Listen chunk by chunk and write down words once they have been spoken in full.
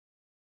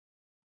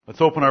Let's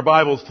open our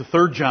Bibles to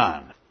 3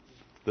 John,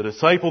 the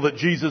disciple that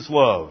Jesus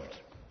loved.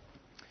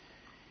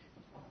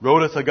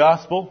 Wrote us a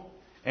gospel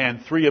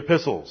and 3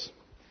 epistles.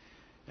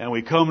 And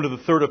we come to the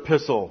 3rd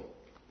epistle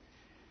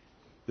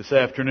this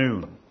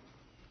afternoon.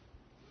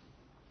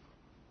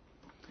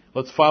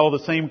 Let's follow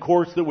the same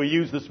course that we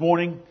used this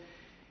morning.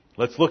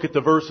 Let's look at the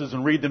verses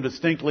and read them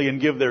distinctly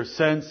and give their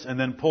sense and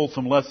then pull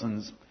some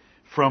lessons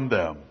from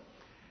them.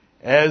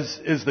 As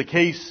is the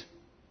case,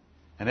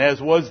 and as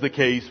was the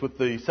case with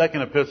the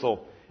 2nd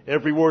epistle,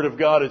 every word of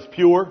God is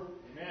pure,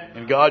 amen,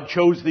 and God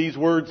chose these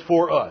words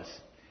for us.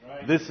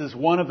 Right. This is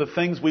one of the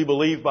things we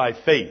believe by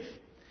faith,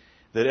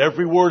 that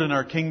every word in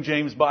our King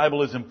James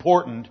Bible is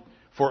important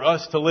for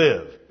us to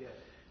live. Yes.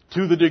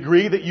 To the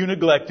degree that you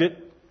neglect it,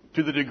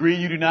 to the degree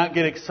you do not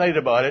get excited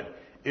about it,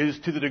 is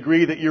to the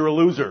degree that you're a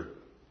loser.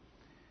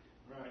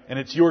 Right. And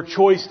it's your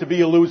choice to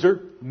be a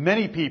loser.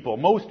 Many people,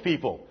 most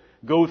people,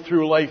 go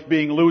through life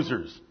being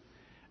losers,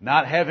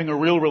 not having a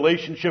real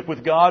relationship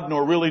with God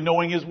nor really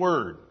knowing His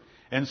Word.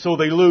 And so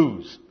they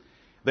lose.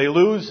 They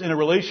lose in a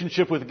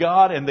relationship with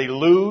God, and they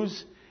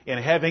lose in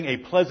having a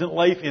pleasant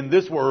life in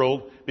this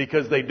world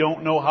because they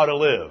don't know how to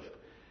live.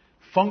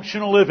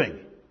 Functional living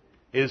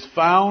is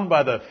found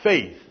by the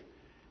faith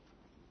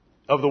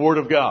of the Word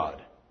of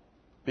God,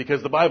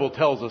 because the Bible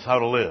tells us how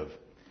to live.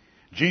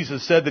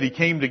 Jesus said that He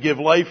came to give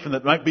life and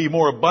that it might be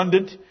more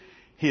abundant.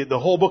 The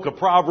whole book of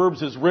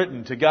Proverbs is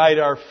written to guide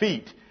our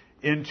feet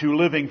into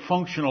living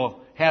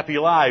functional, happy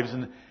lives.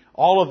 And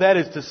all of that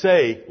is to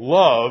say,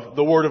 love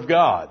the Word of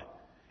God.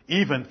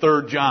 Even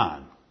 3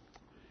 John.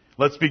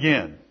 Let's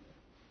begin.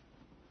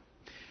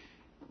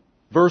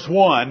 Verse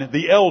 1,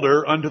 the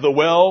elder unto the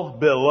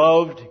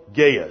well-beloved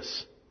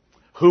Gaius,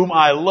 whom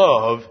I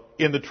love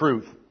in the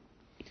truth.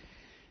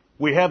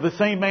 We have the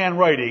same man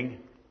writing,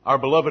 our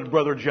beloved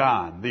brother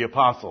John, the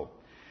apostle.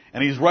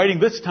 And he's writing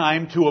this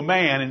time to a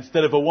man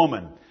instead of a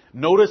woman.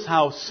 Notice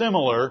how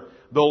similar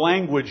the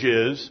language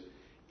is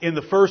in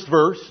the first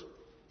verse.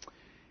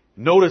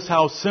 Notice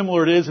how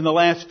similar it is in the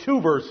last 2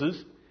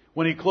 verses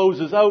when he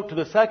closes out to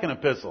the 2nd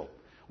epistle.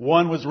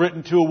 One was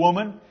written to a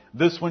woman,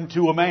 this one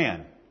to a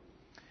man.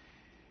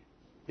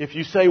 If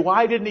you say,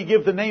 why didn't he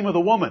give the name of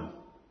the woman?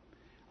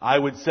 I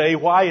would say,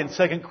 why in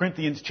 2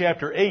 Corinthians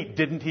chapter 8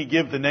 didn't he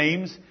give the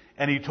names?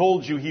 And he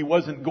told you he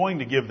wasn't going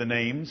to give the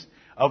names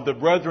of the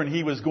brethren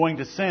he was going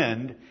to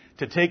send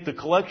to take the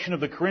collection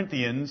of the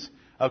Corinthians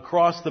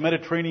across the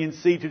Mediterranean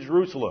Sea to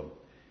Jerusalem.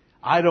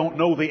 I don't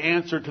know the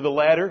answer to the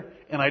latter,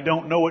 and I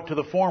don't know it to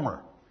the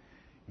former.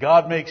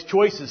 God makes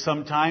choices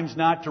sometimes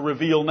not to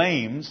reveal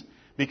names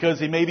because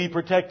He may be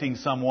protecting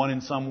someone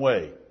in some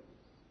way.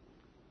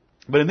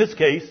 But in this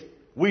case,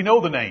 we know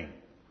the name.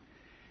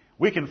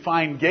 We can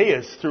find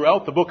Gaius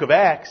throughout the book of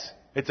Acts.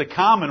 It's a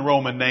common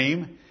Roman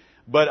name,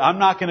 but I'm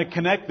not going to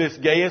connect this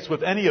Gaius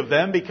with any of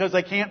them because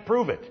I can't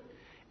prove it.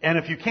 And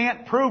if you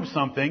can't prove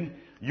something,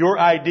 your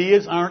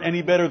ideas aren't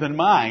any better than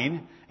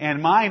mine, and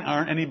mine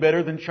aren't any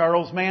better than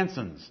Charles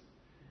Manson's.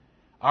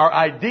 Our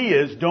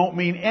ideas don't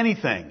mean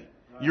anything.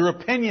 Your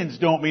opinions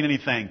don't mean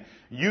anything.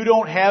 You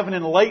don't have an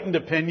enlightened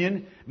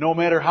opinion, no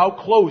matter how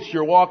close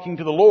you're walking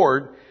to the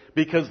Lord,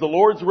 because the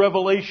Lord's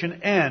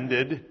revelation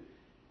ended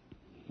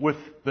with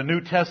the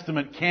New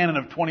Testament canon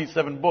of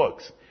 27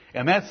 books.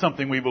 And that's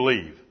something we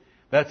believe.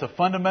 That's a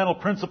fundamental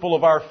principle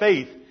of our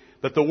faith,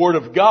 that the Word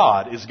of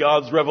God is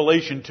God's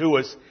revelation to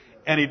us,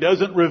 and He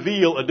doesn't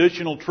reveal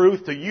additional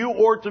truth to you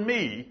or to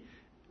me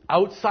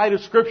outside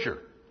of Scripture.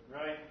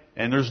 Right.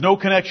 And there's no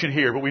connection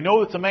here, but we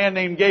know it's a man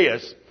named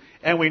Gaius,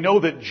 and we know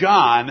that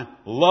John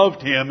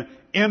loved him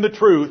in the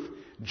truth,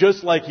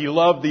 just like he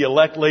loved the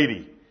elect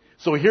lady.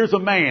 So here's a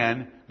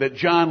man that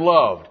John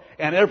loved.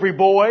 And every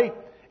boy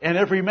and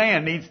every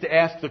man needs to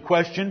ask the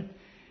question,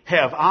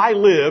 have I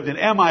lived and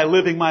am I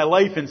living my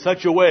life in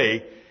such a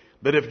way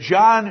that if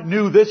John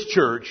knew this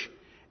church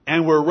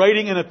and were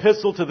writing an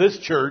epistle to this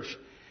church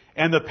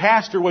and the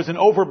pastor was an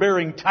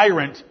overbearing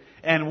tyrant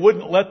and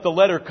wouldn't let the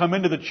letter come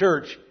into the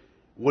church,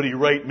 would he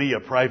write me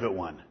a private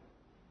one?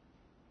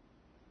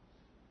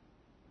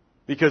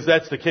 Because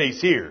that's the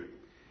case here.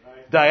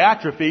 Right.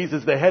 Diotrephes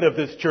is the head of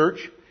this church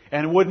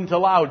and wouldn't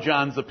allow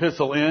John's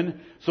epistle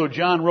in, so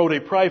John wrote a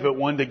private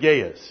one to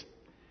Gaius.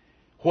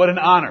 What an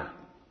honor.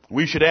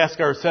 We should ask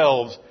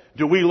ourselves,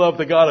 do we love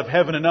the God of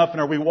heaven enough,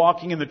 and are we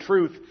walking in the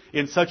truth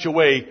in such a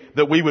way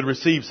that we would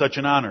receive such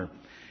an honor?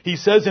 He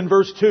says in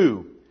verse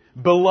 2,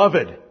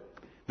 beloved.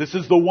 This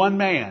is the one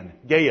man,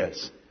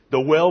 Gaius, the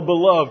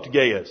well-beloved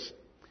Gaius.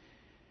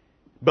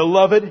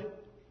 Beloved,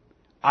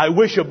 I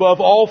wish above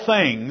all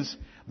things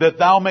that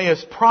thou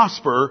mayest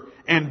prosper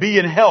and be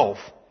in health,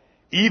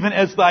 even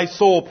as thy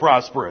soul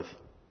prospereth.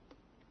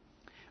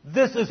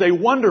 This is a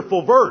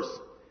wonderful verse.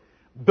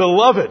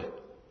 Beloved.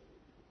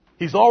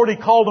 He's already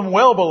called him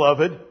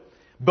well-beloved.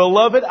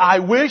 Beloved, I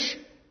wish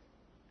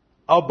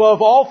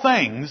above all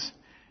things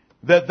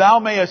that thou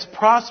mayest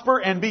prosper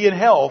and be in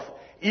health,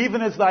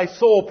 even as thy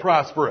soul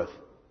prospereth.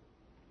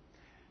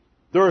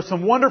 There are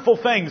some wonderful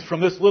things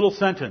from this little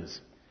sentence.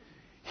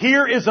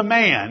 Here is a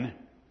man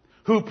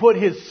who put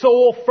his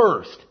soul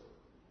first.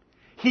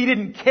 he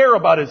didn't care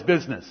about his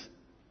business.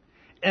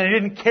 And he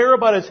didn't care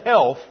about his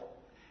health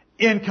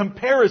in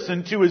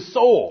comparison to his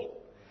soul.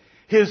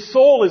 His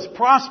soul is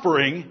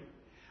prospering,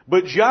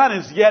 but John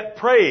is yet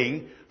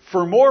praying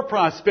for more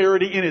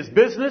prosperity in his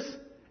business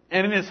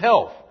and in his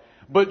health.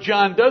 But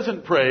John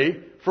doesn't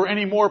pray for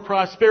any more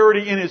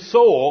prosperity in his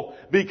soul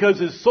because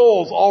his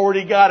soul's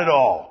already got it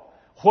all.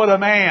 What a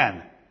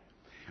man.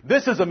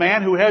 This is a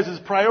man who has his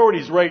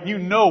priorities right. You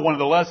know one of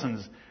the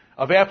lessons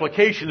of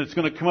application that's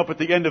going to come up at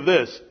the end of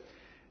this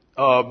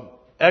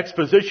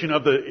exposition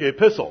of the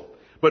epistle.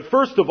 But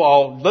first of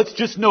all, let's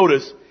just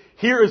notice,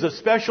 here is a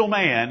special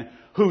man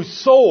whose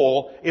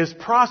soul is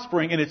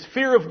prospering in its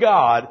fear of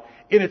God,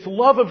 in its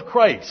love of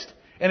Christ,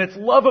 and its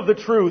love of the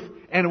truth,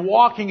 and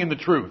walking in the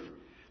truth.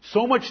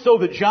 So much so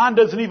that John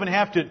doesn't even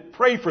have to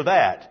pray for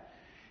that.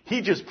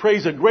 He just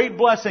prays a great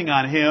blessing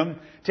on him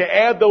to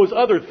add those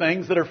other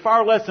things that are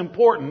far less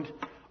important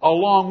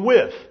along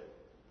with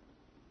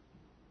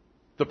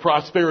the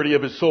prosperity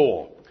of his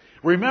soul.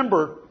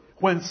 Remember,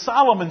 when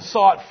Solomon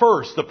sought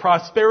first the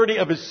prosperity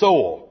of his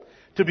soul,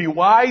 to be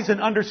wise and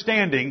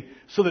understanding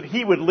so that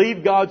he would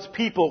lead God's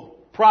people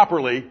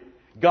properly,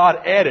 God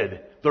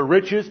added the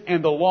riches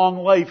and the long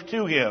life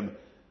to him,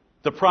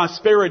 the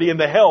prosperity and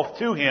the health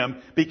to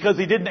him, because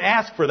he didn't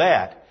ask for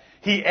that.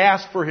 He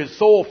asked for his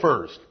soul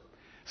first.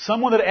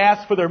 Someone that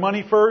asks for their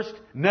money first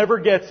never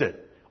gets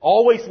it.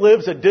 Always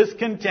lives a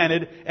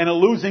discontented and a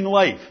losing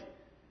life.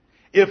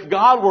 If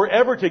God were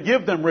ever to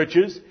give them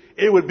riches,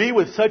 it would be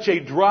with such a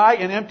dry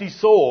and empty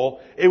soul,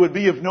 it would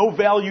be of no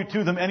value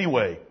to them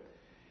anyway.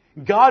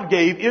 God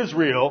gave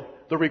Israel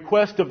the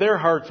request of their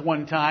hearts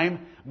one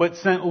time, but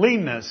sent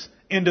leanness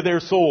into their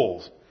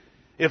souls.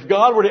 If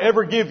God were to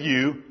ever give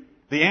you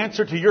the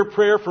answer to your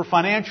prayer for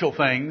financial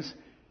things,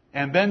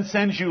 and then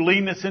sends you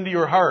leanness into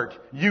your heart,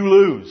 you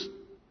lose.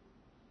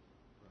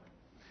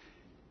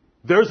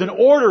 There's an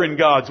order in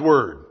God's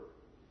Word.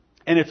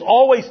 And it's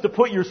always to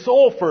put your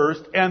soul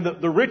first, and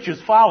the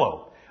riches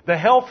follow. The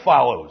health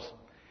follows.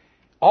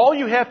 All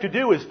you have to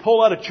do is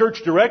pull out a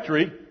church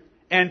directory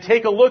and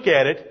take a look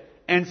at it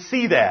and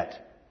see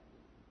that.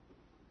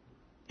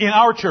 In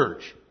our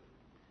church.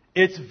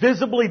 It's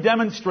visibly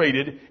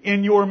demonstrated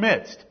in your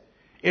midst.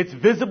 It's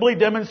visibly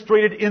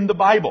demonstrated in the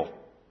Bible.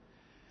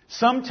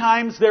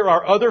 Sometimes there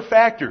are other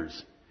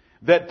factors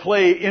that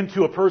play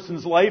into a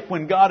person's life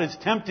when God is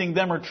tempting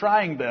them or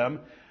trying them.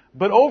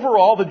 But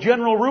overall, the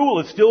general rule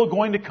is still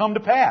going to come to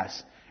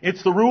pass.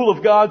 It's the rule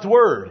of God's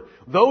Word.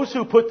 Those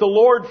who put the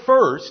Lord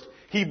first,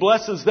 He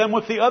blesses them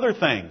with the other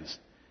things.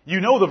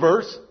 You know the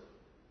verse.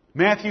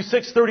 Matthew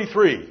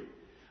 6:33.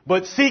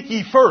 But seek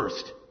ye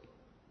first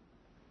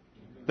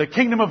the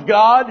kingdom of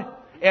God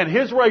and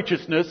His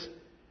righteousness,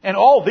 and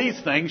all these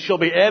things shall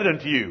be added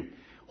unto you.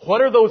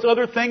 What are those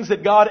other things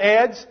that God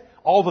adds?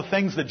 All the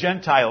things the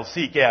Gentiles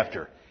seek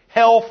after.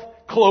 Health,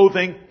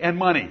 clothing, and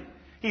money.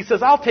 He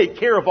says, I'll take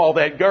care of all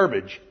that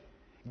garbage.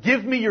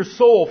 Give me your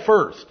soul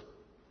first.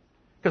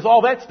 Because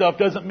all that stuff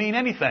doesn't mean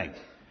anything.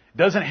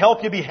 Doesn't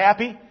help you be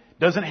happy.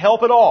 Doesn't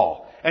help at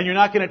all. And you're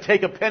not going to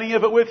take a penny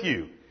of it with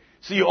you.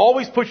 So you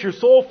always put your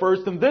soul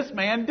first, and this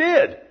man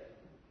did.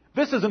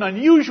 This is an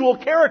unusual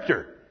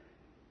character.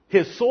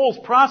 His soul's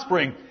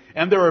prospering,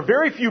 and there are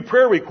very few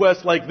prayer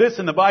requests like this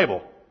in the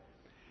Bible.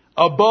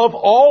 Above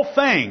all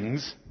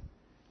things,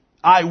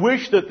 I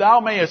wish that thou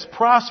mayest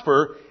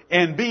prosper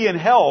and be in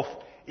health,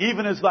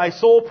 even as thy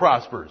soul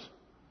prospers.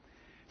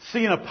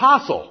 See, an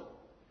apostle,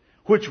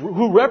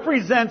 who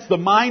represents the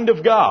mind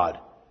of God,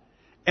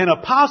 an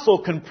apostle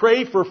can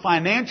pray for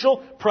financial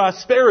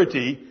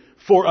prosperity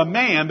for a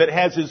man that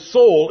has his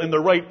soul in the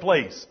right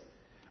place.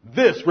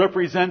 This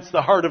represents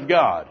the heart of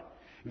God.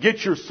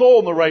 Get your soul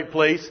in the right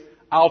place,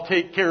 I'll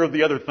take care of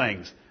the other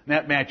things. And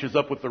that matches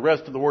up with the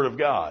rest of the Word of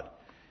God.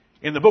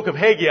 In the book of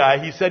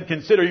Haggai, he said,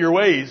 consider your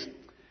ways.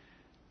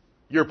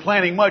 You're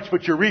planting much,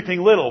 but you're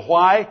reaping little.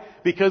 Why?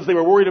 Because they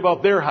were worried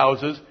about their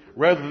houses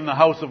rather than the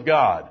house of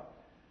God.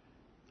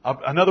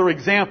 Another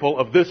example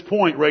of this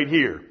point right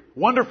here.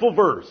 Wonderful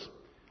verse.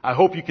 I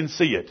hope you can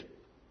see it.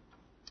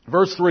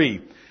 Verse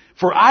 3.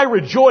 For I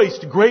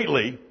rejoiced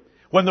greatly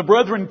when the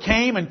brethren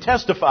came and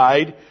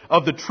testified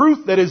of the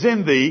truth that is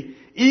in thee,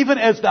 even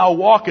as thou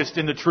walkest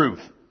in the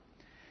truth.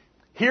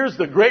 Here's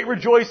the great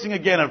rejoicing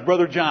again of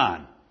Brother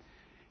John.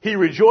 He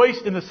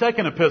rejoiced in the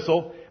second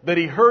epistle that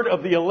he heard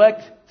of the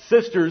elect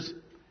sisters,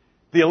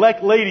 the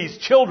elect ladies'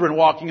 children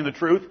walking in the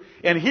truth.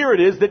 And here it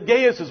is that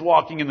Gaius is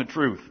walking in the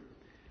truth.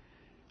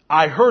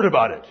 I heard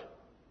about it.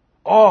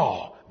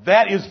 Oh,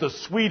 that is the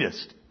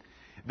sweetest.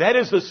 That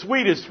is the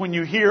sweetest when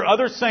you hear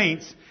other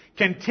saints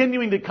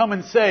continuing to come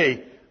and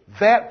say,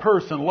 that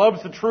person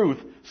loves the truth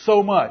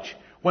so much.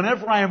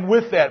 Whenever I am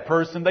with that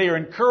person, they are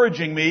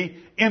encouraging me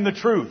in the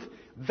truth.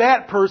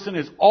 That person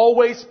is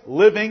always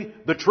living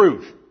the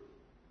truth.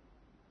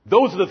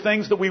 Those are the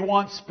things that we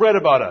want spread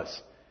about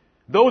us.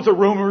 Those are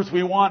rumors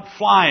we want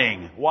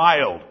flying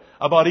wild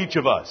about each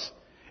of us.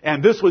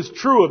 And this was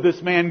true of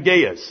this man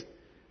Gaius.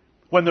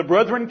 When the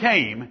brethren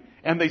came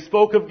and they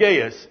spoke of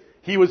Gaius,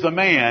 he was a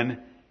man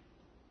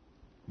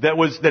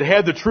that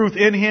had the truth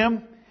in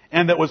him,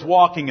 and that was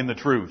walking in the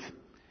truth.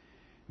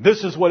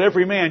 This is what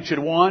every man should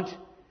want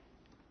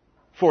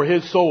for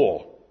his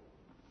soul.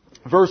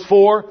 Verse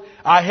 4,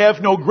 I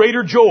have no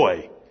greater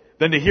joy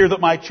than to hear that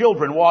my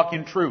children walk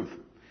in truth.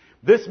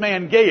 This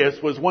man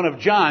Gaius was one of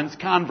John's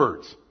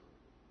converts.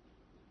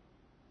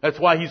 That's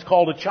why he's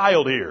called a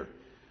child here.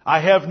 I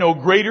have no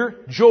greater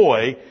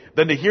joy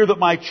than to hear that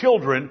my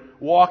children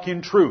walk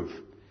in truth.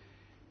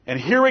 And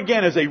here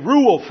again is a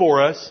rule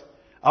for us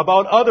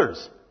about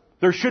others.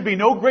 There should be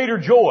no greater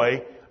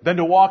joy than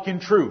to walk in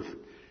truth.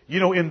 You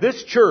know, in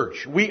this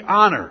church, we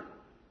honor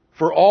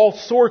for all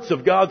sorts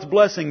of God's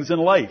blessings in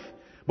life.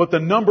 But the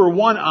number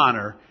one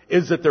honor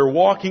is that they're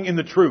walking in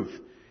the truth.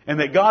 And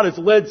that God has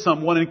led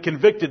someone and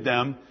convicted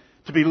them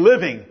to be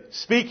living,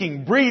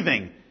 speaking,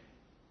 breathing,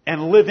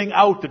 and living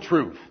out the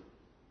truth.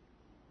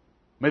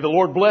 May the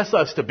Lord bless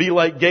us to be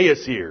like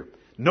Gaius here.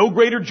 No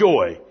greater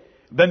joy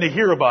than to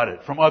hear about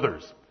it from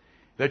others,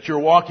 that you're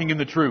walking in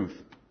the truth.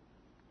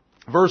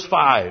 Verse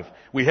 5,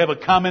 we have a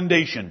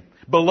commendation.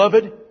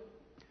 Beloved,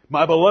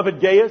 my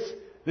beloved Gaius,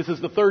 this is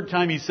the third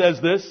time he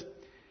says this,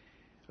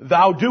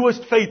 thou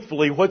doest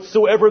faithfully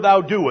whatsoever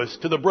thou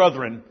doest to the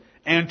brethren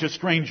and to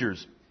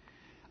strangers.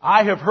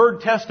 I have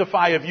heard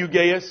testify of you,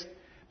 Gaius,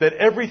 that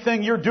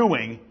everything you're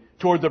doing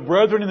toward the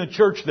brethren in the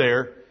church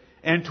there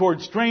and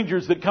toward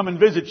strangers that come and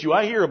visit you,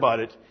 I hear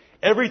about it.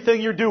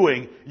 Everything you're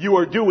doing, you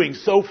are doing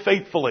so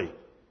faithfully.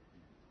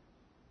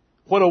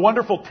 What a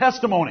wonderful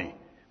testimony.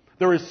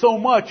 There is so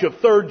much of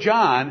 3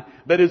 John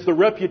that is the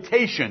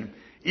reputation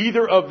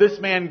either of this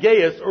man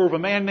Gaius or of a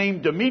man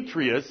named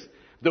Demetrius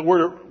that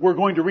we're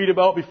going to read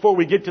about before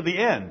we get to the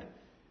end.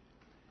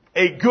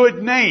 A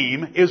good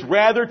name is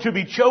rather to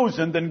be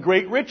chosen than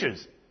great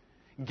riches.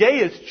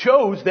 Gaius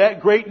chose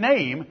that great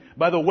name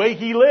by the way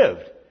he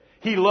lived.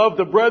 He loved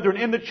the brethren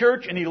in the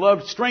church and he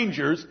loved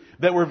strangers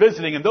that were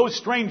visiting. And those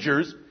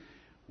strangers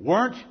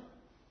weren't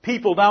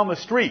people down the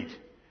street.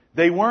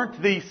 They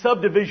weren't the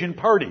subdivision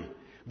party.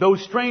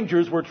 Those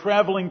strangers were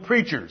traveling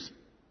preachers.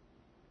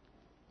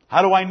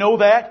 How do I know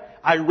that?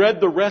 I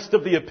read the rest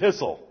of the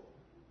epistle.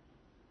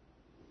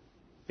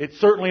 It's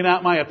certainly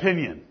not my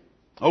opinion.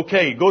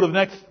 Okay, go to the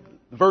next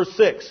verse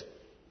 6.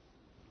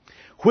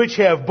 Which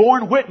have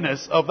borne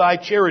witness of thy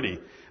charity.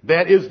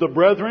 That is, the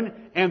brethren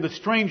and the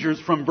strangers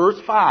from verse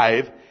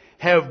 5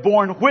 have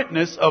borne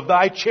witness of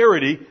thy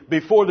charity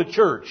before the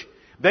church.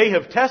 They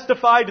have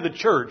testified to the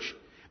church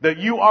that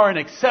you are an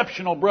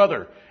exceptional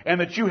brother and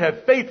that you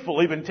have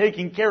faithfully been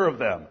taking care of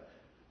them.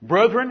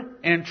 Brethren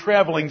and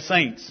traveling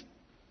saints,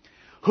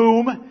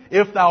 whom,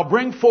 if thou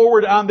bring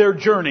forward on their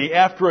journey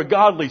after a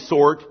godly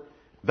sort,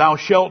 thou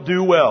shalt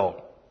do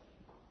well.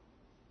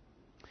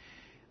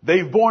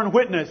 They've borne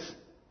witness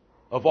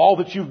of all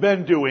that you've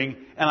been doing,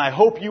 and I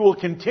hope you will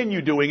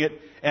continue doing it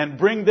and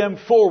bring them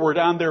forward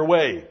on their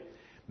way.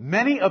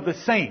 Many of the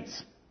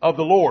saints of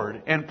the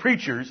Lord and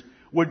preachers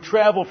would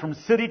travel from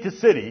city to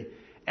city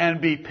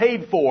and be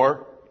paid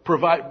for,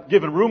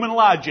 given room and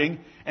lodging,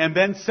 and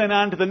then sent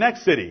on to the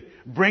next city.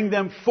 Bring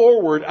them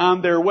forward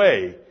on their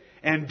way,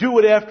 and do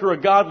it after a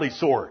godly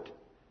sort,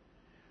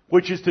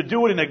 which is to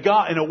do it in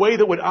a way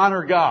that would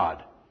honor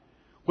God,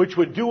 which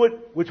would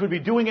be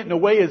doing it in a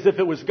way as if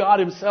it was God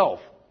Himself.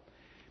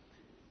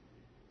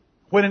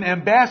 When an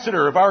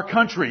ambassador of our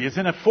country is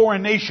in a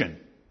foreign nation,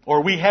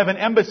 or we have an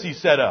embassy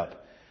set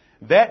up,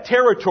 that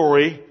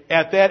territory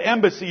at that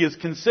embassy is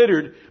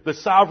considered the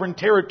sovereign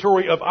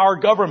territory of our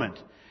government.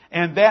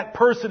 And that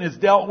person is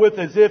dealt with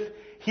as if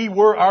he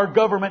were our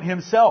government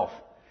himself.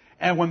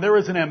 And when there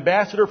is an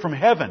ambassador from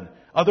heaven,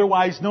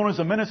 otherwise known as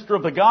a minister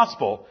of the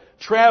gospel,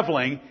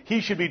 traveling,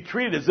 he should be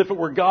treated as if it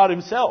were God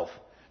Himself.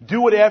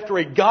 Do it after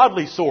a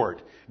godly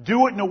sort.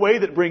 Do it in a way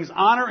that brings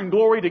honor and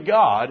glory to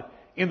God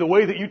in the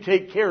way that you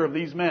take care of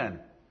these men.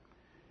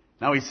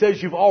 Now he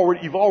says you've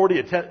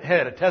already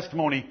had a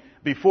testimony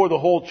before the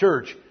whole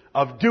church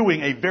of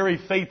doing a very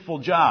faithful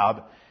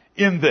job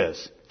in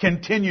this.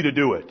 Continue to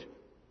do it.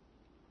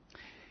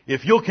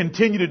 If you'll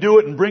continue to do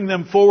it and bring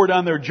them forward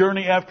on their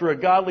journey after a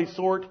godly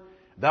sort,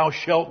 thou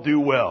shalt do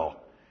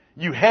well.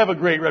 You have a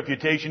great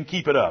reputation.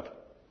 Keep it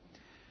up.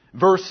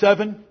 Verse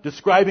 7,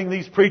 describing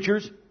these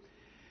preachers.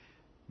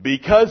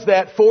 Because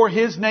that for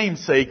His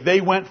name's sake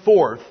they went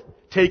forth,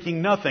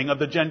 taking nothing of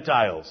the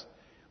Gentiles.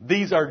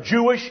 These are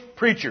Jewish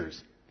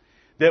preachers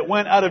that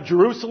went out of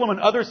Jerusalem and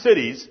other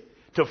cities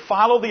to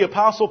follow the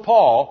Apostle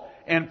Paul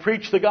and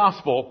preach the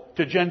gospel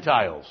to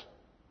Gentiles.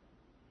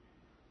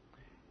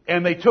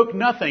 And they took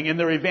nothing in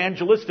their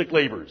evangelistic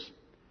labors.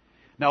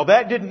 Now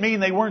that didn't mean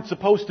they weren't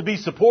supposed to be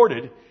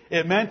supported.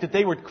 It meant that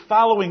they were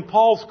following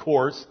Paul's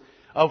course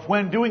of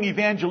when doing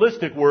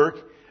evangelistic work,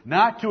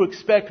 not to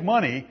expect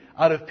money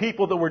out of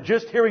people that were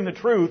just hearing the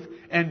truth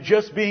and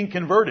just being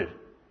converted.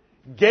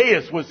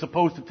 Gaius was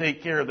supposed to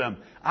take care of them.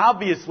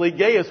 Obviously,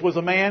 Gaius was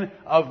a man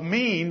of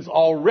means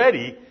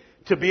already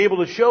to be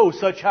able to show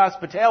such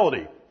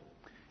hospitality.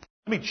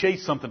 Let me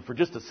chase something for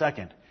just a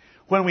second.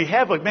 When we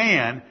have a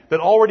man that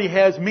already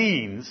has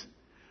means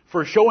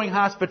for showing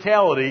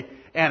hospitality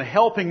and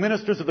helping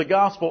ministers of the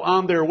gospel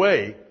on their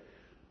way,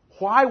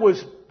 why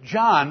was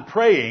John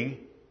praying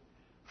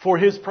for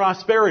his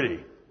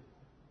prosperity.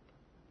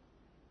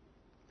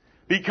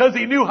 Because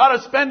he knew how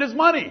to spend his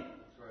money.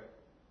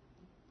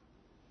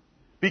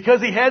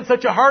 Because he had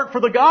such a heart for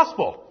the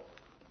gospel.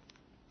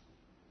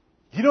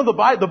 You know,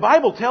 the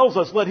Bible tells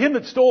us, let him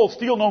that stole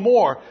steal no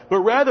more, but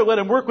rather let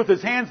him work with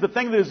his hands the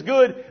thing that is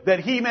good,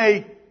 that he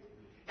may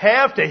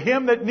have to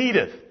him that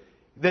needeth.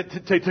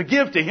 To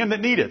give to him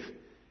that needeth.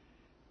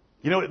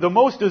 You know, the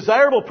most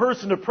desirable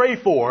person to pray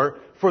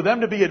for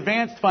them to be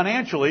advanced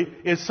financially,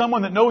 is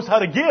someone that knows how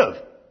to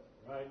give.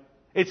 Right.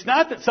 It's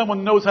not that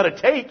someone knows how to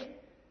take.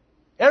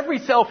 Every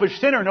selfish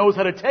sinner knows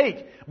how to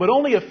take, but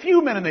only a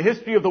few men in the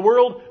history of the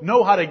world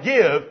know how to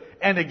give,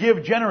 and to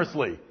give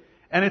generously.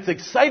 And it's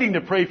exciting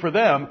to pray for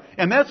them,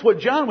 and that's what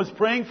John was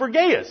praying for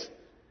Gaius.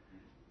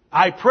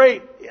 I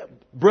pray,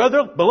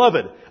 brother,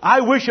 beloved,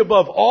 I wish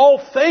above all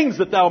things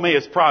that thou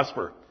mayest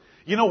prosper.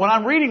 You know, when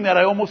I'm reading that,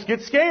 I almost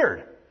get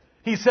scared.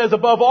 He says,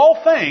 above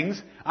all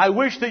things, I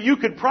wish that you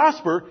could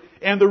prosper,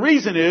 and the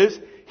reason is,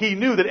 he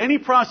knew that any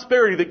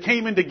prosperity that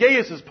came into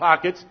Gaius'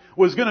 pockets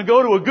was going to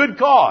go to a good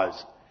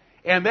cause.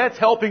 And that's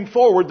helping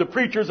forward the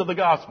preachers of the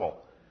gospel.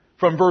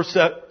 From verse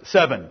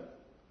 7.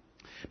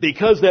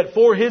 Because that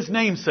for his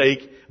name's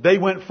sake they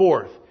went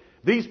forth.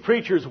 These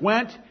preachers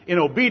went in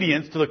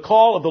obedience to the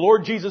call of the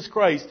Lord Jesus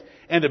Christ,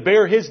 and to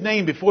bear his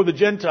name before the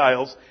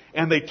Gentiles,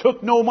 and they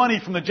took no money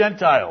from the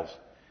Gentiles.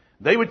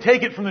 They would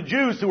take it from the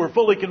Jews who were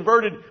fully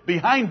converted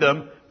behind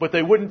them, but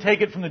they wouldn't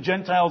take it from the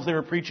Gentiles they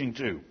were preaching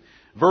to.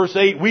 Verse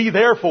 8, we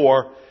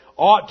therefore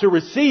ought to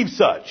receive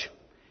such,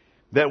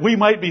 that we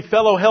might be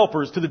fellow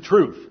helpers to the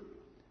truth.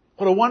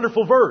 What a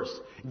wonderful verse.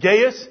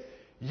 Gaius,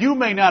 you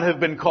may not have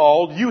been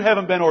called, you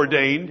haven't been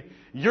ordained,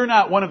 you're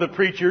not one of the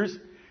preachers,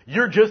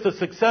 you're just a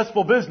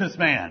successful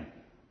businessman.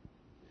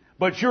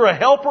 But you're a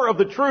helper of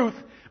the truth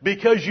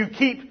because you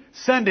keep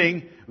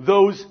sending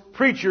those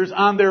preachers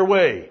on their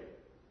way.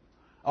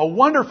 A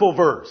wonderful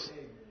verse.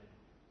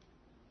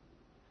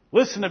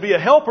 Listen, to be a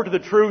helper to the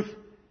truth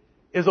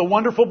is a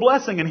wonderful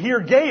blessing. And here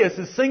Gaius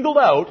is singled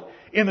out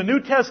in the New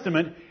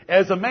Testament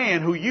as a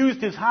man who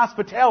used his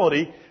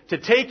hospitality to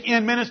take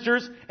in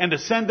ministers and to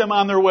send them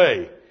on their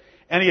way.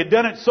 And he had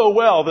done it so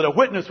well that a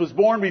witness was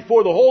born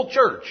before the whole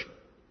church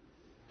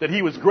that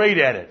he was great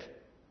at it.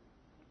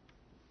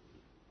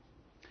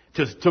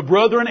 To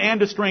brethren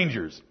and to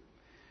strangers.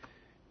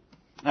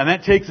 And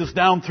that takes us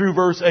down through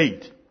verse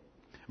 8.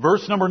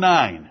 Verse number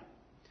 9.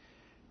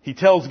 He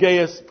tells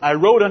Gaius, I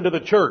wrote unto the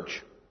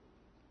church,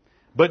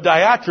 but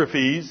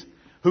Diotrephes,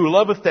 who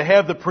loveth to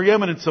have the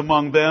preeminence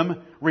among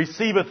them,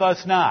 receiveth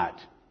us not.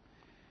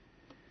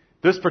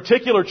 This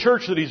particular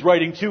church that he's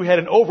writing to had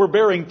an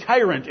overbearing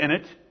tyrant in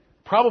it,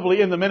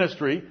 probably in the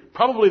ministry,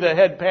 probably the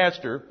head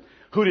pastor,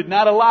 who did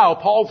not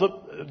allow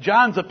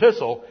John's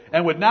epistle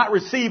and would not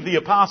receive the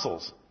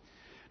apostles.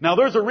 Now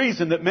there's a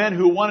reason that men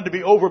who wanted to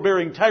be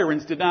overbearing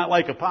tyrants did not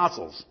like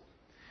apostles.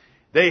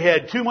 They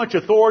had too much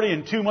authority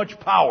and too much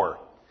power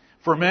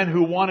for men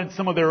who wanted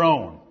some of their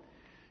own.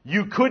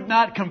 You could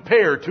not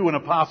compare to an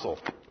apostle.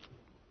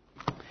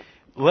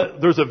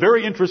 There's a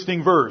very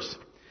interesting verse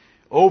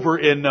over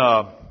in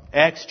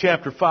Acts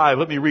chapter 5.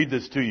 Let me read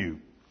this to you.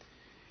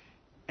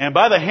 And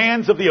by the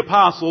hands of the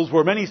apostles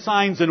were many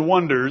signs and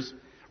wonders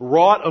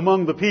wrought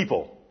among the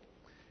people.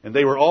 And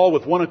they were all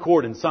with one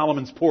accord in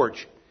Solomon's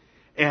porch.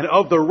 And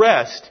of the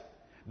rest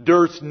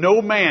durst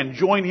no man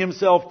join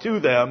himself to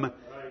them,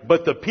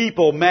 but the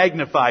people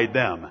magnified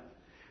them.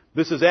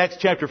 This is Acts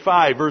chapter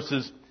 5,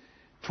 verses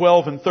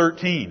 12 and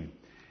 13.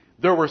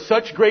 There were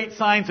such great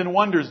signs and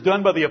wonders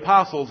done by the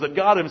apostles that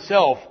God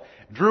himself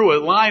drew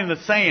a line in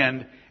the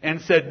sand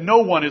and said, no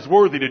one is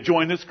worthy to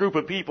join this group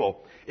of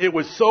people. It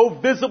was so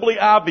visibly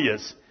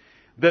obvious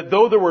that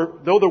though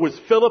there was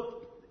Philip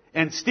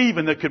and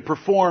Stephen that could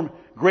perform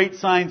great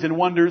signs and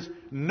wonders,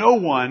 no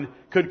one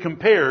could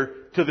compare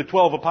to the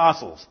 12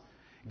 apostles.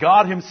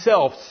 God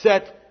himself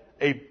set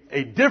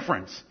a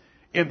difference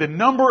in the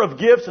number of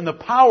gifts and the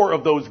power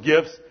of those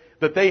gifts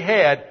that they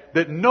had,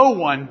 that no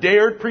one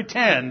dared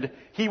pretend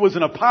he was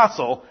an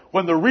apostle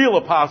when the real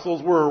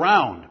apostles were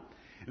around.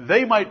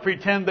 They might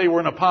pretend they were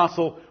an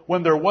apostle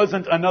when there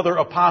wasn't another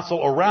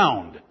apostle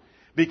around,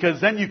 because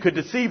then you could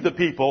deceive the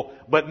people,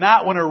 but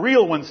not when a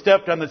real one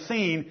stepped on the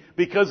scene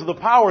because of the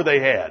power they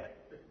had.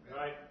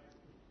 Right.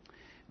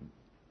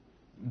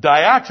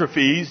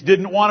 Diotrephes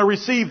didn't want to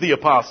receive the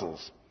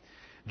apostles.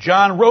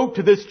 John wrote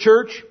to this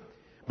church,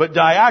 but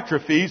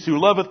Diotrephes, who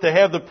loveth to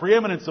have the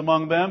preeminence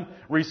among them,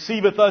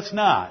 receiveth us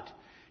not.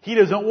 He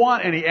doesn't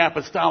want any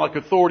apostolic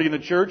authority in the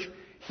church.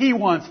 He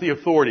wants the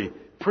authority.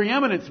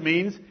 Preeminence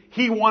means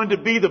he wanted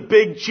to be the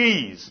big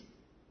cheese.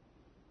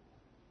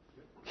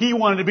 He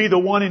wanted to be the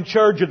one in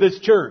charge of this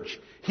church.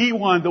 He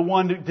wanted the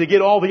one to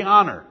get all the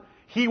honor.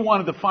 He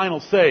wanted the final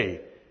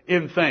say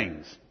in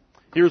things.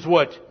 Here's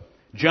what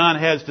John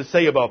has to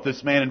say about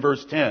this man in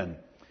verse 10.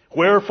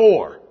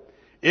 Wherefore,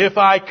 if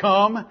I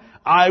come,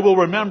 I will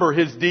remember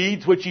his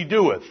deeds which he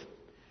doeth,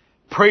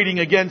 prating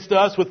against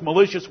us with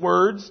malicious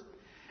words,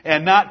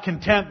 and not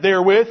content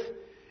therewith,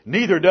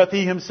 neither doth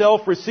he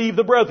himself receive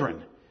the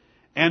brethren,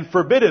 and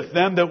forbiddeth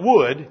them that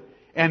would,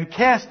 and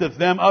casteth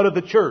them out of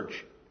the church.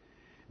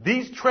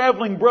 These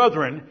traveling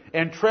brethren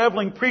and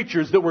traveling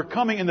preachers that were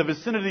coming in the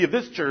vicinity of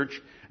this church,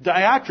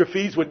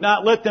 Diotrephes would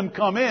not let them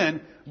come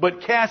in,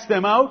 but cast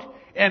them out,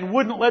 and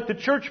wouldn't let the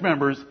church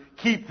members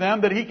keep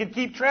them that he could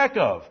keep track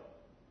of.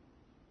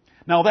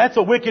 Now that's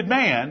a wicked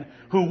man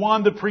who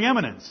won the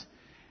preeminence.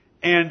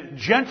 And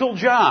Gentle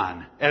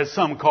John, as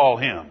some call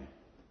him.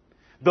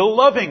 The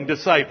loving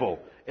disciple,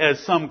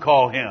 as some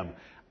call him.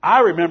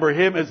 I remember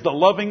him as the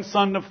loving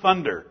son of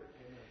thunder.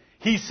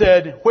 He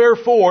said,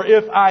 "Wherefore,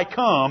 if I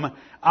come,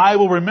 I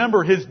will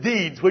remember his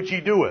deeds which he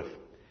doeth."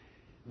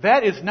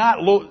 That is not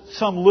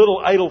some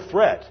little idle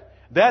threat.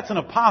 That's an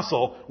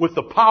apostle with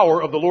the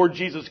power of the Lord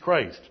Jesus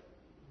Christ.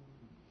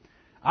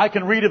 I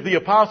can read of the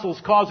apostles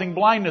causing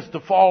blindness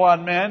to fall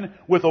on men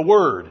with a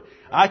word.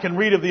 I can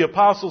read of the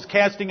apostles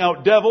casting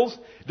out devils,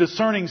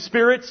 discerning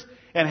spirits,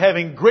 and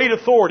having great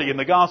authority in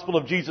the gospel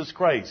of Jesus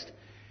Christ.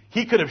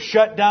 He could have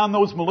shut down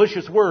those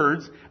malicious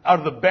words out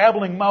of the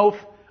babbling mouth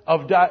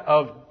of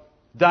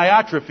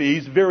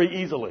Diotrephes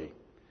very easily.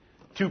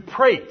 To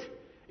prate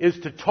is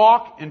to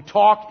talk and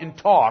talk and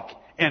talk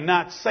and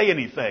not say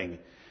anything.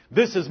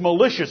 This is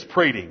malicious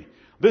prating.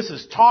 This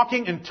is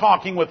talking and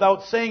talking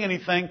without saying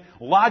anything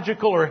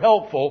logical or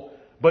helpful,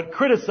 but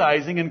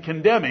criticizing and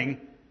condemning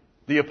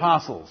the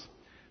apostles.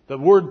 The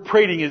word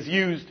prating is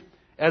used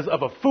as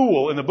of a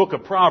fool in the book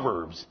of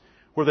Proverbs,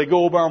 where they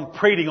go around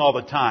prating all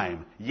the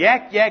time.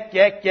 Yak, yak,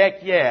 yak,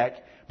 yak,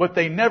 yak, but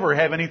they never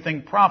have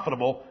anything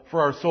profitable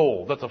for our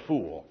soul. That's a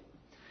fool.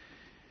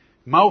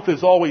 Mouth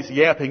is always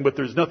yapping, but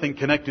there's nothing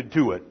connected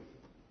to it.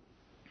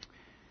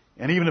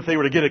 And even if they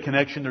were to get a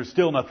connection, there's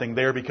still nothing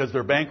there because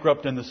they're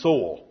bankrupt in the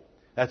soul.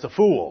 That's a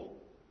fool.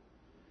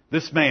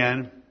 This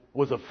man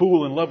was a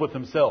fool in love with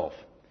himself.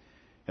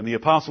 And the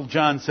Apostle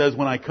John says,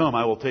 "When I come,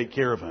 I will take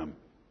care of him."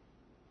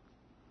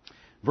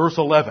 Verse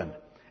 11.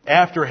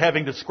 After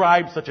having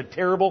described such a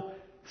terrible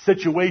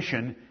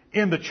situation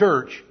in the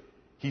church,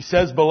 he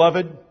says,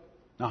 "Beloved."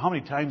 Now, how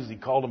many times has he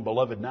called him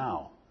beloved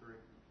now?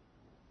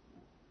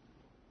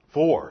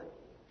 4.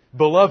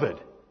 "Beloved,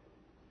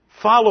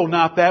 follow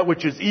not that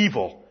which is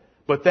evil,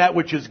 but that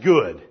which is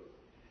good."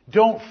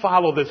 Don't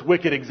follow this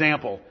wicked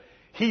example.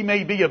 He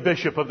may be a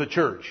bishop of the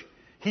church.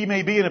 He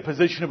may be in a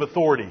position of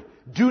authority.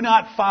 Do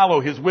not follow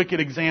his wicked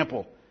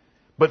example,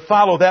 but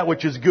follow that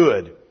which is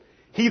good.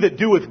 He that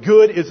doeth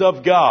good is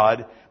of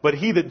God, but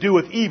he that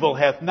doeth evil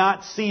hath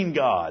not seen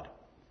God.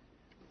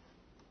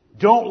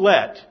 Don't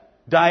let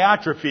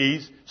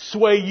Diotrephes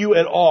sway you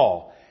at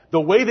all.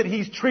 The way that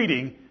he's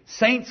treating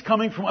saints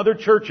coming from other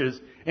churches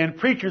and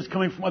preachers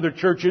coming from other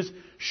churches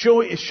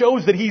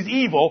shows that he's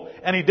evil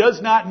and he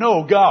does not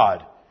know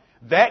God.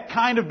 That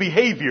kind of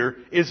behavior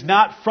is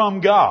not from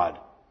God.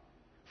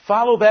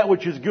 Follow that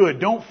which is good.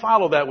 Don't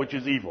follow that which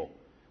is evil.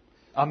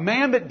 A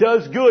man that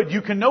does good,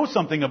 you can know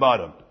something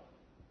about him.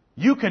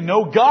 You can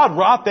know God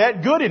wrought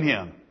that good in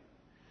him.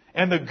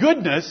 And the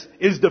goodness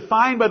is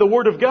defined by the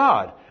Word of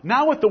God.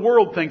 Not what the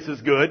world thinks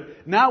is good,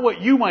 not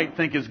what you might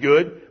think is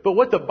good, but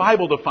what the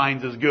Bible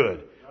defines as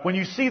good. When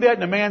you see that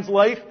in a man's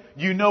life,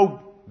 you know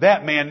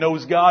that man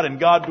knows God and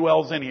God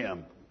dwells in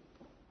him.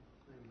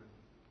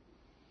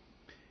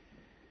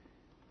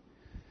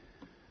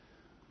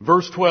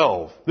 Verse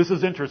 12. This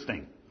is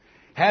interesting.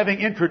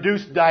 Having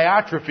introduced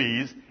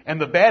Diotrephes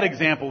and the bad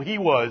example he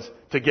was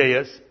to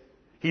Gaius,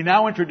 he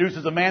now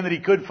introduces a man that he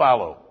could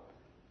follow.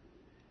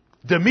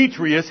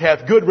 "Demetrius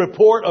hath good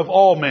report of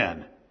all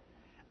men,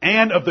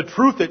 and of the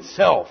truth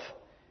itself.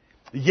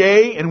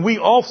 Yea, and we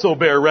also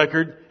bear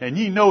record, and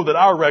ye know that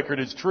our record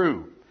is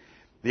true."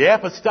 The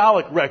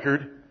apostolic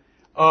record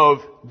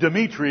of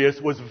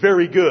Demetrius was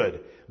very good.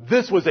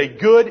 This was a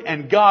good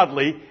and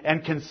godly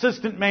and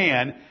consistent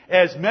man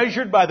as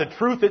measured by the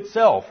truth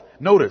itself.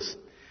 Notice,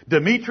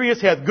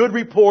 Demetrius hath good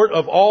report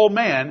of all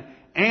men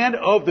and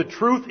of the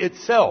truth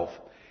itself,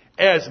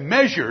 as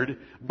measured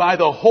by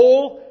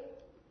all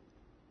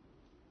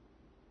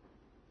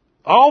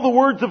the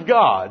words of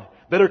God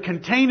that are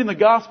contained in the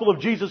gospel of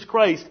Jesus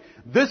Christ.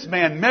 This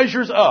man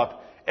measures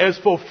up as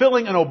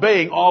fulfilling and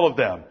obeying all of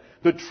them.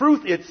 The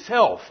truth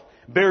itself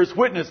bears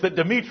witness that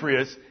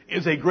Demetrius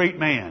is a great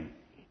man.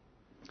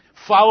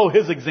 Follow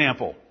his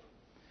example.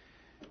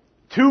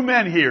 2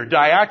 men here,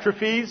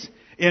 Diotrephes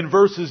in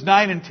verses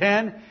 9 and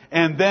 10,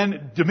 and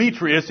then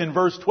Demetrius in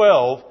verse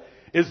 12,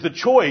 is the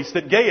choice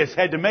that Gaius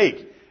had to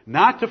make.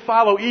 Not to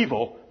follow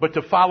evil, but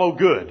to follow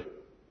good.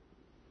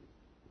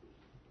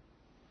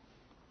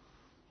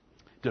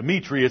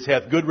 Demetrius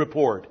hath good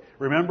report.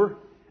 Remember,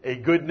 a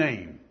good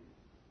name.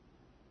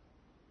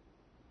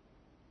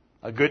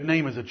 A good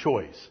name is a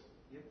choice.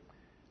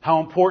 How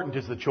important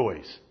is the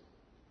choice?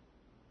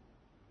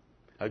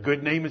 A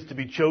good name is to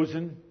be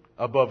chosen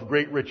above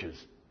great riches.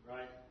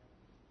 Right.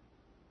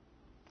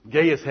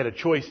 Gaius had a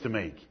choice to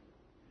make.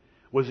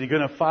 Was he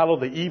going to follow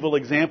the evil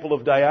example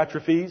of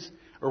Diotrephes,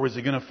 or was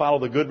he going to follow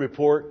the good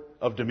report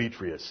of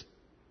Demetrius?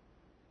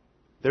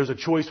 There's a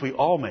choice we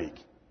all make.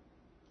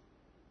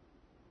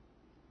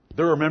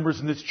 There are members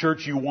in this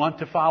church you want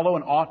to follow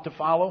and ought to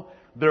follow.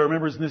 There are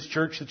members in this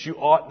church that you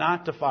ought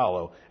not to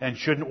follow and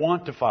shouldn't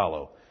want to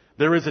follow.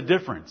 There is a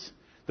difference.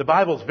 The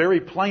Bible is very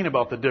plain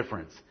about the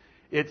difference.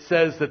 It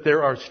says that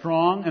there are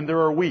strong and there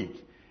are weak.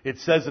 It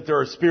says that there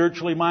are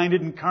spiritually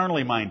minded and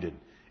carnally minded.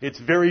 It's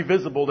very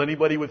visible to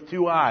anybody with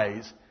two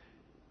eyes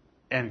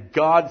and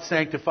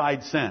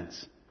God-sanctified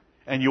sense.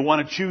 And you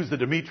want to choose the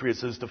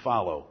Demetriuses to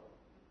follow.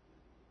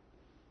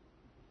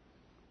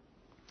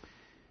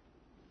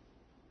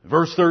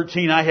 Verse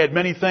 13, I had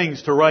many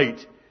things to write,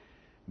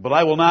 but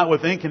I will not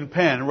with ink and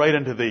pen write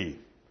unto thee.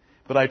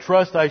 But I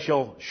trust I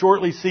shall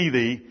shortly see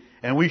thee,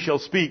 and we shall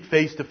speak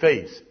face to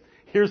face.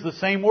 Here's the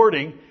same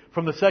wording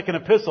from the second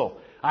epistle.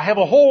 I have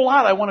a whole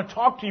lot I want to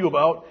talk to you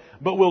about,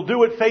 but we'll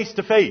do it face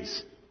to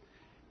face.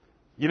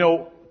 You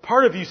know,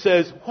 part of you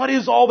says, what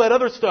is all that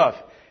other stuff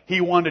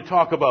he wanted to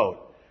talk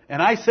about?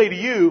 And I say to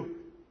you,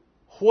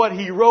 what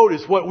he wrote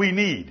is what we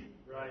need,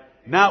 right,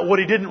 not what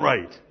he didn't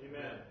write.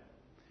 Amen.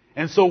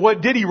 And so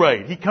what did he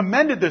write? He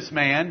commended this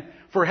man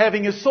for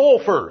having his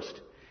soul first.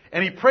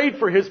 And he prayed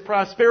for his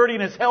prosperity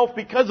and his health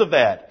because of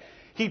that.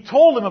 He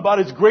told him about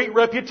his great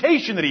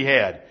reputation that he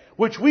had,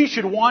 which we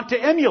should want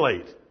to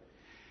emulate.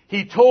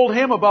 He told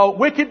him about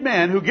wicked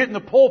men who get in the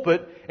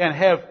pulpit and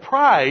have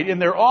pride in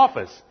their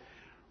office.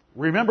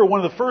 Remember,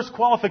 one of the first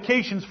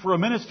qualifications for a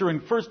minister in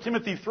 1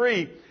 Timothy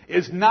 3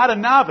 is not a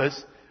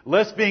novice,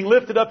 lest being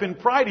lifted up in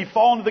pride he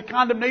fall into the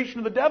condemnation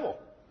of the devil.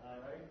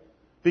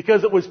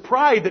 Because it was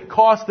pride that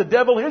cost the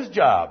devil his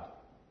job.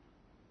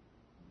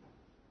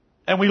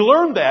 And we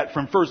learned that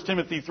from 1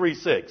 Timothy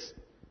 3:6.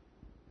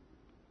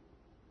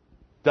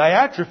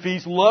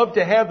 Diotrephes loved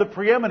to have the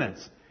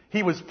preeminence.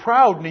 He was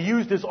proud and he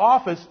used his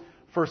office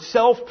for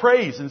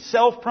self-praise and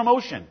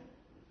self-promotion.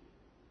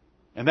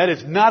 And that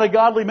is not a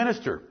godly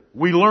minister.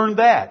 We learned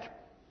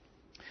that.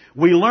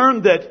 We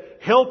learned that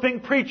helping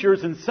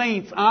preachers and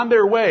saints on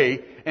their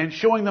way and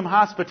showing them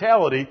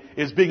hospitality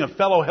is being a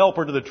fellow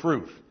helper to the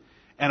truth.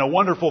 And a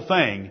wonderful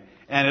thing.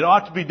 And it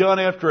ought to be done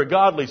after a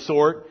godly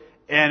sort.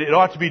 And it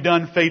ought to be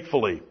done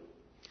faithfully.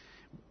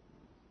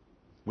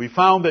 We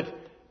found that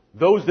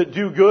those that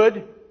do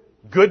good,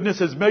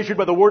 goodness as measured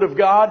by the Word of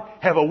God,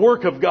 have a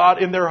work of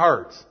God in their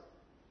hearts.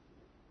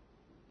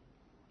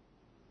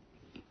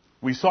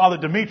 We saw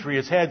that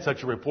Demetrius had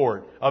such a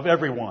report of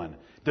everyone.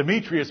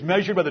 Demetrius,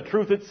 measured by the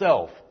truth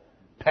itself,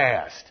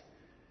 passed.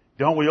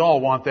 Don't we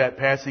all want that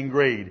passing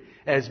grade?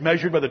 As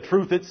measured by the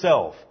truth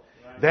itself.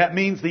 That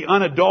means the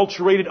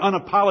unadulterated,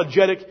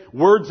 unapologetic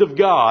words of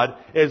God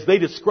as they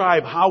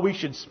describe how we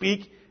should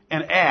speak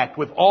and act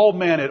with all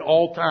men at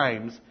all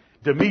times.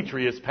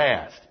 Demetrius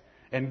passed.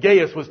 And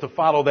Gaius was to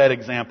follow that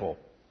example.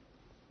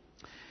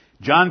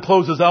 John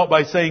closes out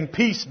by saying,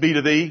 peace be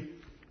to thee.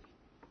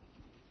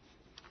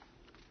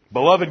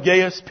 Beloved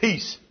Gaius,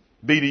 peace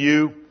be to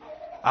you.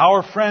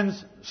 Our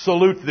friends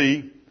salute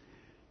thee.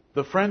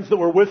 The friends that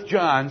were with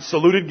John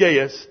saluted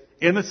Gaius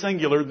in the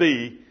singular,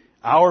 thee.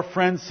 Our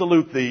friends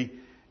salute thee.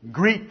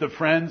 Greet the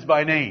friends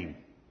by name.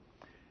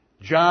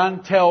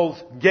 John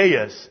tells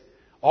Gaius,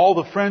 all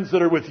the friends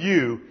that are with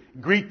you,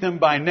 greet them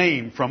by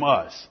name from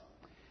us.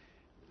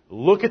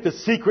 Look at the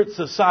secret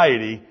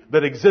society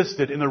that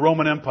existed in the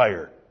Roman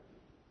Empire.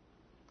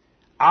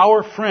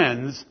 Our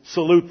friends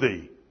salute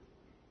thee.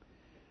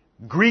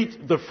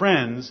 Greet the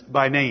friends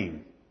by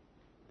name.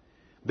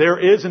 There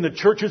is in the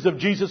churches of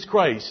Jesus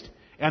Christ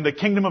and the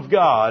kingdom of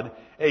God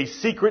a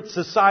secret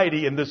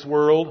society in this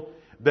world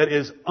that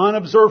is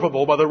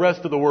unobservable by the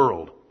rest of the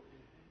world.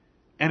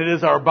 And it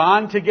is our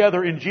bond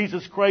together in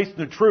Jesus Christ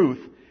and the truth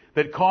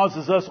that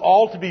causes us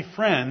all to be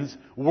friends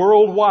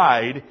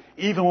worldwide,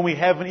 even when we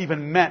haven't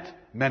even met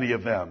many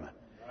of them.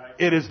 Right.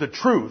 It is the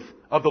truth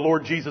of the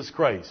Lord Jesus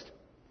Christ.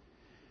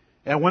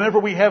 And whenever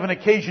we have an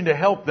occasion to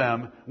help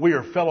them, we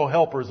are fellow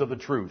helpers of the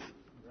truth.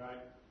 Right.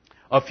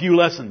 A few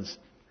lessons,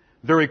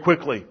 very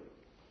quickly.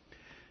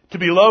 To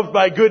be loved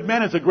by good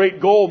men is a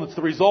great goal, and it's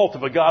the result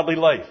of a godly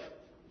life.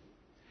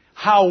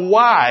 How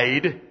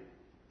wide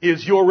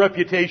is your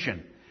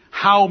reputation?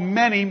 How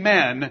many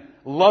men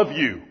love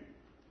you?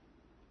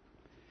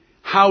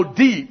 How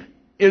deep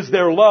is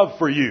their love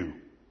for you?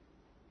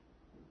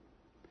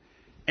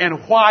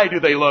 And why do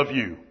they love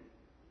you?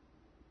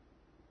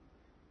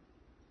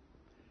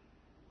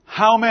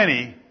 How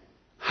many,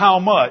 how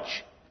much,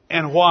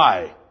 and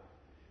why?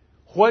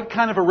 What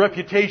kind of a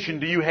reputation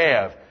do you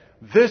have?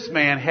 This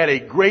man had a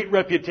great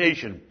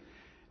reputation.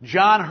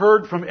 John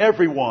heard from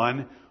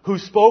everyone who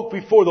spoke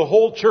before the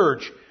whole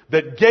church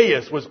that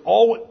Gaius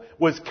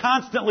was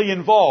constantly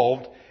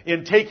involved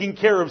in taking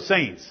care of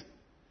saints.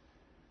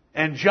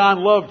 And John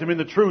loved him in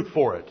the truth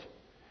for it.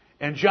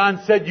 And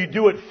John said, you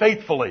do it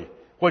faithfully,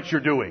 what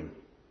you're doing.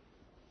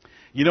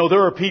 You know,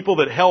 there are people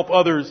that help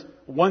others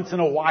once in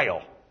a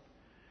while.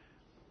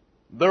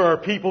 There are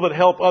people that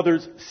help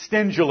others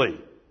stingily.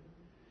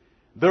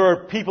 There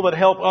are people that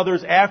help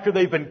others after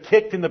they've been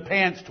kicked in the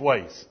pants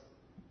twice.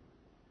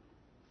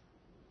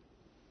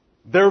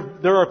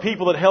 There are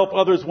people that help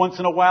others once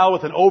in a while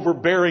with an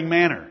overbearing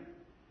manner.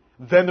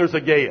 Then there's a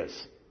Gaius.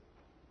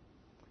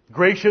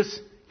 Gracious,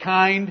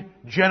 kind,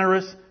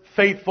 generous,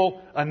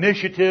 faithful,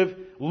 initiative,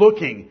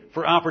 looking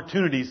for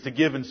opportunities to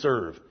give and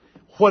serve.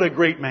 What a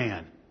great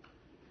man.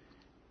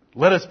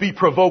 Let us be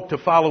provoked to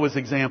follow his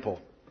example.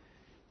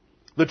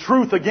 The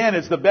truth, again,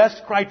 is the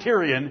best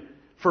criterion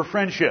for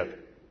friendship.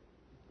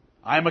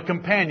 I am a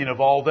companion of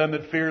all them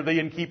that fear thee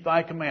and keep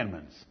thy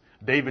commandments,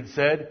 David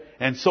said,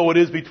 and so it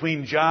is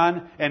between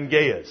John and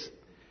Gaius.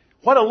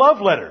 What a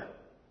love letter.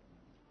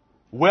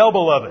 Well,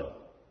 beloved,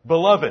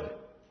 beloved,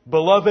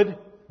 beloved,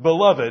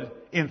 beloved,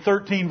 in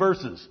 13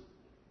 verses.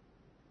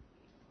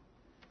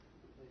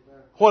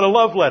 What a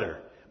love letter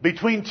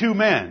between two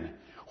men.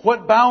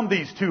 What bound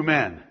these two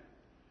men?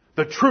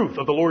 The truth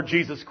of the Lord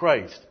Jesus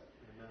Christ.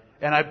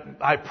 And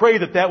I pray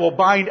that that will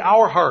bind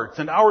our hearts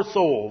and our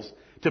souls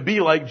to be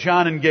like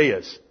John and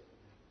Gaius.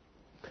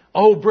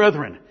 Oh,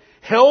 brethren,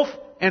 health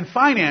and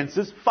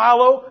finances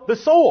follow the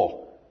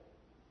soul.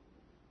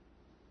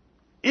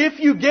 If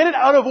you get it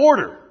out of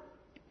order,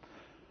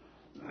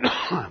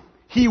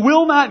 He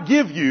will not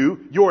give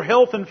you your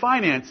health and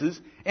finances,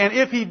 and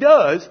if He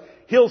does,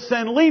 He'll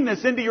send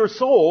leanness into your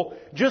soul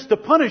just to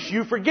punish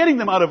you for getting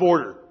them out of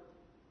order.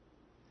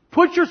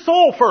 Put your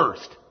soul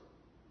first.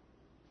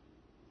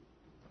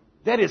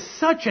 That is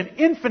such an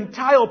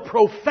infantile,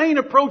 profane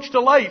approach to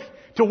life,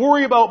 to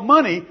worry about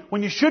money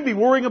when you should be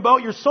worrying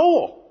about your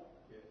soul.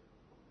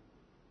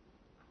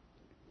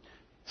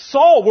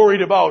 Saul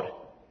worried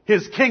about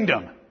his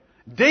kingdom.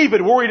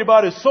 David worried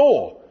about his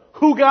soul.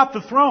 Who got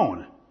the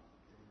throne?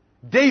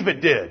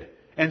 David did.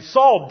 And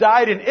Saul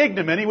died in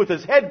ignominy with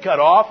his head cut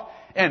off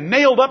and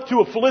nailed up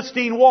to a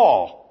Philistine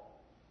wall.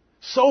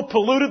 So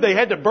polluted they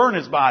had to burn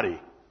his body.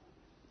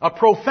 A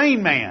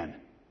profane man.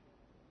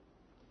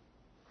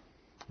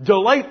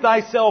 Delight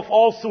thyself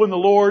also in the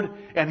Lord,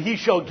 and He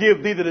shall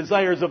give thee the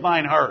desires of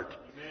thine heart.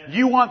 Amen.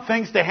 You want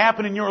things to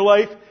happen in your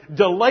life?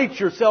 Delight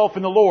yourself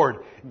in the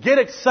Lord. Get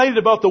excited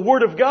about the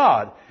Word of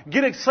God.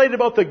 Get excited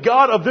about the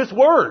God of this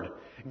Word.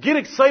 Get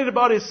excited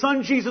about His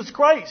Son, Jesus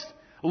Christ.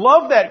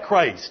 Love that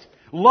Christ.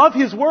 Love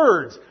His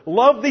words.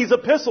 Love these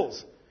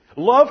epistles.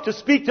 Love to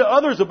speak to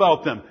others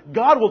about them.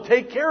 God will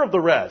take care of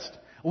the rest.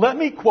 Let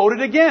me quote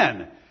it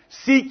again.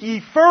 Seek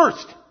ye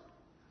first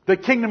the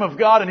kingdom of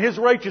God and His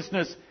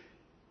righteousness,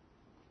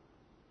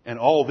 and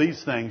all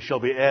these things shall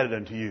be added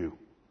unto you.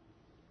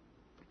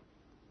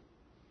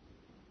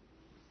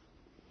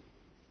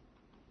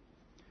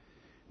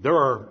 There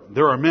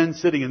are men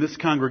sitting in this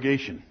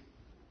congregation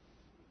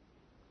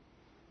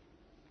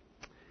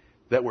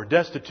that were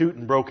destitute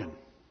and broken,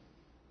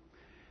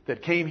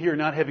 that came here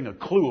not having a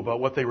clue about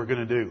what they were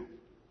going to do.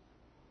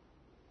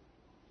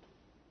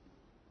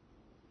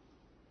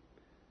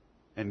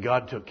 And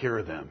God took care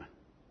of them.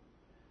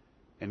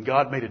 And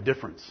God made a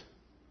difference.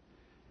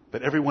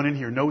 That everyone in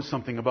here knows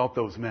something about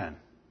those men.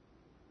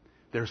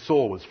 Their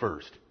soul was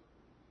first.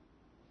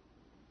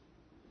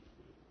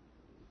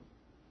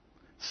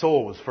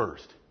 Soul was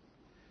first.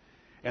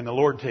 And the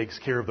Lord takes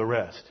care of the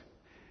rest.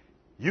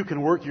 You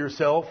can work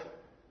yourself.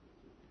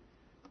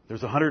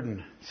 There's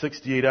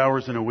 168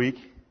 hours in a week.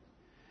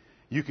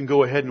 You can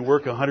go ahead and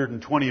work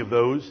 120 of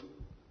those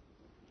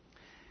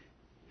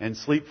and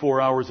sleep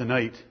 4 hours a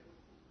night,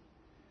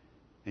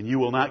 and you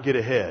will not get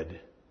ahead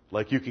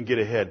like you can get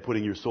ahead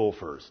putting your soul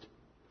first.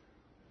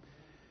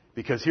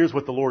 Because here's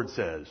what the Lord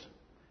says.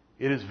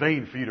 It is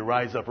vain for you to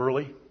rise up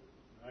early,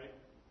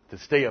 to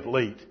stay up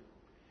late,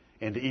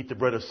 and to eat the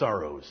bread of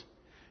sorrows.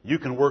 You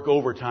can work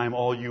overtime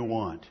all you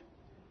want.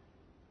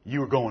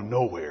 You are going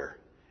nowhere.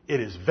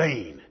 It is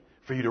vain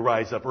for you to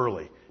rise up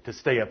early, to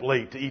stay up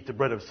late, to eat the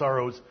bread of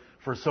sorrows,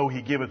 for so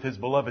He giveth His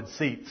beloved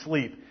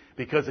sleep.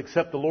 Because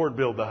except the Lord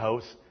build the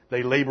house,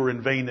 they labor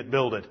in vain that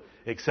build it.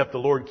 Except the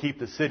Lord keep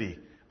the city,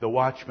 the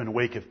watchman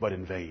waketh but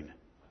in vain.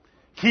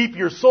 Keep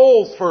your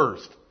souls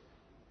first.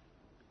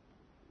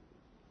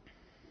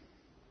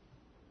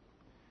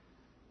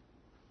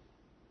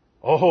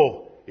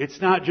 Oh, it's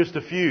not just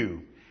a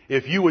few.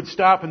 If you would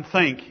stop and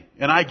think,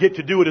 and I get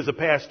to do it as a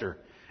pastor,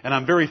 and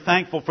I'm very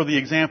thankful for the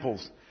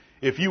examples.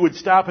 If you would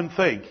stop and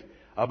think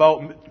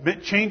about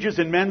changes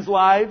in men's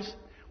lives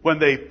when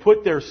they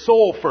put their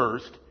soul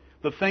first,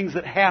 the things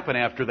that happen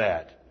after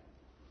that.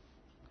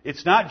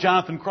 It's not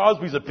Jonathan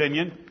Crosby's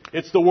opinion.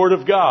 It's the Word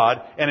of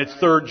God, and it's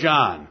 3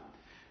 John.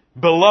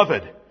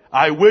 Beloved,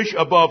 I wish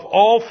above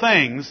all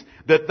things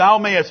that thou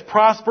mayest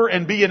prosper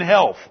and be in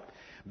health.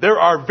 There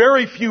are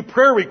very few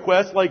prayer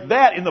requests like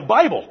that in the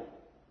Bible.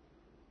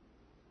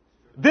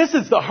 This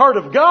is the heart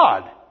of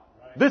God.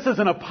 This is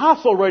an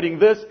apostle writing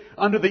this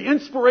under the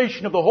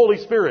inspiration of the Holy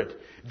Spirit.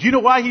 Do you know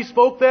why he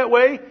spoke that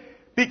way?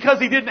 Because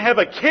he didn't have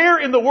a care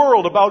in the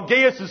world about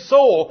Gaius'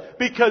 soul,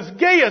 because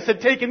Gaius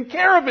had taken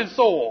care of his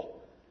soul.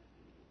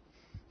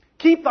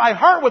 Keep thy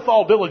heart with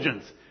all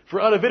diligence,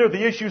 for out of it are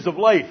the issues of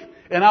life,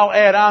 and I'll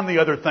add on the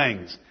other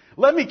things.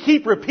 Let me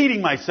keep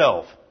repeating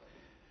myself.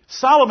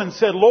 Solomon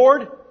said,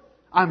 Lord,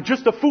 I'm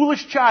just a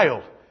foolish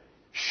child.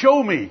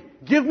 Show me,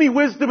 give me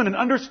wisdom and an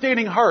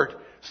understanding heart,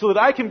 so that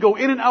I can go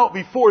in and out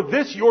before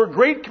this your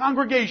great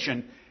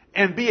congregation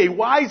and be a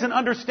wise and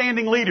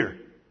understanding leader.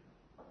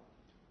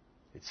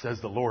 It says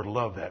the Lord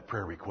loved that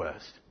prayer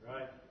request.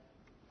 Right.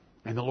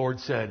 And the Lord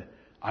said,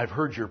 I've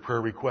heard your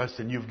prayer request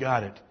and you've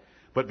got it.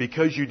 But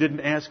because you didn't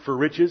ask for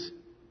riches,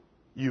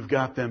 you've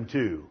got them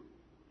too.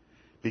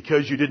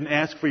 Because you didn't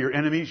ask for your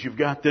enemies, you've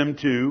got them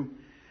too.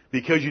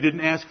 Because you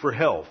didn't ask for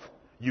health,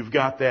 you've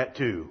got that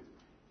too.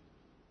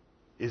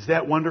 Is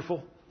that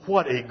wonderful?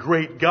 What a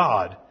great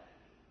God.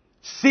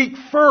 Seek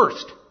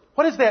first.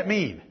 What does that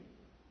mean?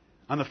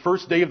 On the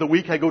first day of the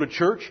week I go to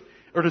church?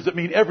 Or does it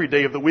mean every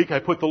day of the week I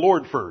put the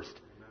Lord first?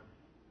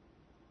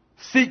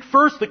 Seek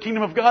first the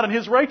kingdom of God and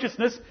His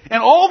righteousness,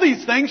 and all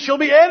these things shall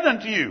be added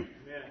unto you. Amen.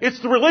 It's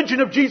the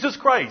religion of Jesus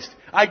Christ.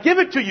 I give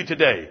it to you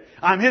today.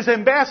 I'm His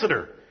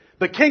ambassador.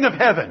 The King of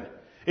Heaven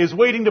is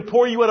waiting to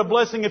pour you out a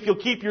blessing if you'll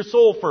keep your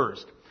soul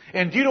first.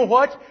 And do you know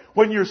what?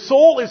 When your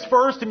soul is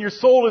first and your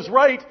soul is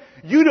right,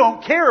 you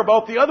don't care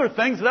about the other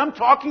things that I'm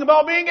talking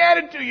about being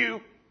added to you.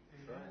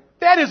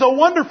 That is a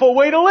wonderful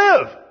way to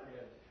live.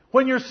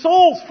 When your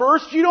soul's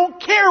first, you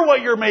don't care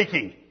what you're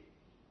making.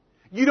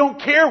 You don't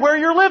care where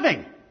you're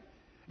living.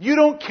 You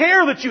don't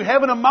care that you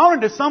haven't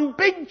amounted to some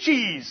big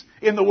cheese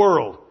in the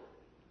world.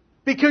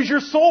 Because your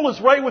soul is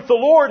right with the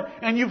Lord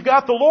and you've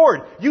got the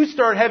Lord. You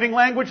start having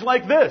language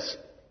like this.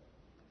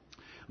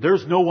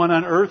 There's no one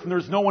on earth and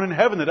there's no one in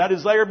heaven that I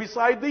desire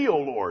beside Thee, O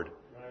Lord.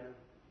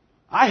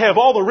 I have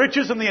all the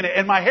riches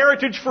and my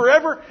heritage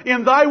forever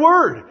in Thy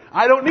Word.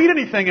 I don't need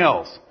anything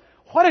else.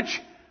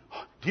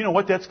 Do you know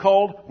what that's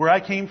called? Where I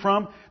came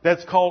from?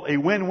 That's called a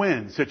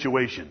win-win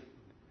situation.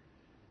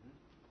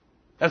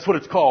 That's what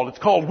it's called. It's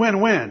called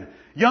win-win.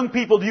 Young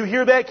people, do you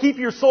hear that? Keep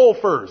your soul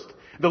first.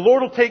 The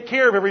Lord will take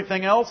care of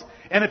everything else.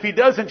 And if He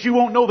doesn't, you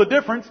won't know the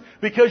difference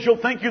because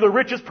you'll think you're the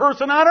richest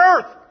person on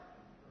earth.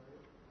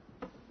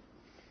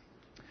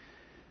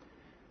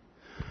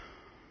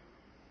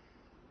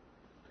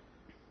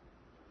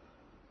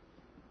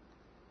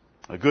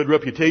 A good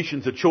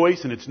reputation's a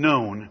choice, and it's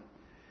known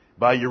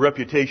by your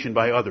reputation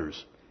by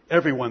others.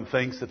 Everyone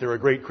thinks that they're a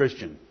great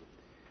Christian.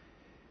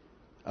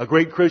 A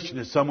great Christian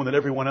is someone that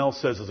everyone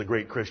else says is a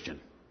great Christian.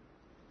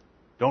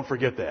 Don't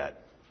forget that.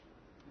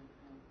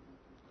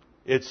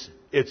 It's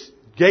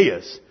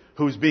Gaius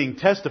who's being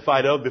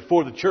testified of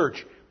before the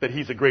church that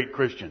he's a great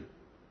Christian.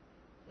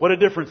 What a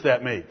difference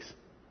that makes.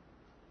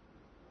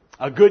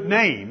 A good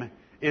name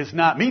is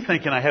not me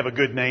thinking I have a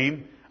good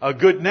name. A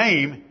good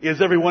name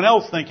is everyone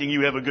else thinking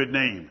you have a good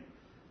name.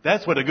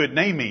 That's what a good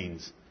name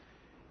means.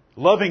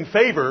 Loving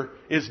favor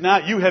is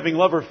not you having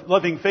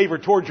loving favor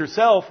towards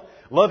yourself.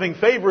 Loving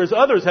favor is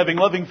others having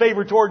loving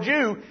favor towards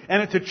you,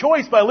 and it's a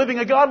choice by living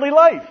a godly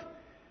life.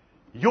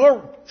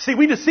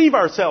 We deceive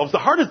ourselves. The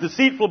heart is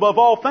deceitful above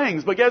all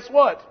things, but guess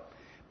what?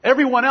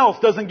 Everyone else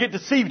doesn't get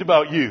deceived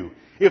about you.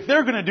 If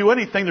they're going to do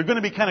anything, they're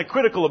going to be kind of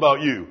critical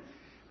about you.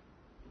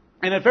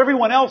 And if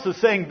everyone else is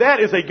saying that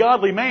is a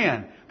godly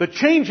man, the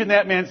change in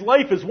that man's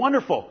life is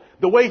wonderful.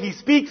 The way he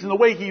speaks and the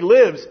way he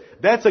lives,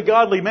 that's a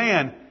godly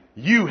man.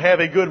 You have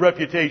a good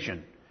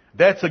reputation.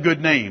 That's a good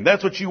name.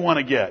 That's what you want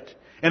to get.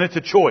 And it's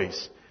a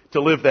choice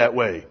to live that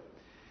way.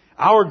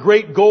 Our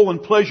great goal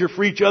and pleasure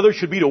for each other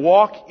should be to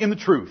walk in the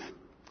truth.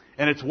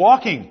 And it's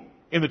walking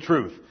in the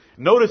truth.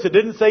 Notice it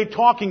didn't say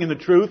talking in the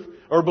truth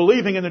or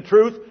believing in the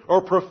truth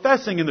or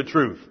professing in the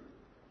truth.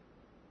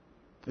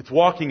 It's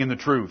walking in the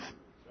truth.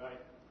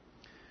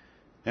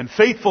 And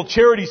faithful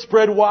charity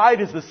spread wide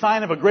is the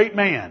sign of a great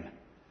man.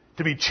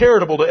 To be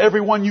charitable to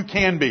everyone you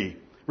can be.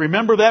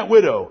 Remember that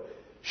widow.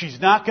 She's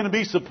not going to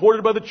be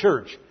supported by the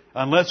church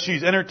unless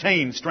she's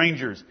entertained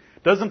strangers.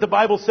 Doesn't the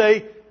Bible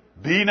say,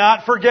 be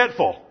not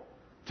forgetful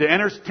to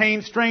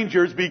entertain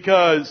strangers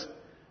because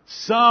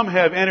some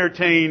have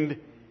entertained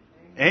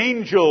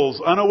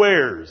angels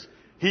unawares.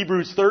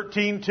 Hebrews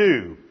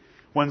 13:2.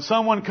 When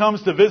someone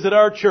comes to visit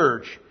our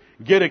church,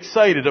 get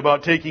excited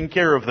about taking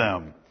care of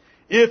them.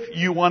 If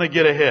you want to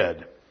get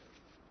ahead.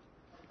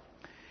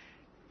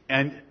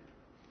 And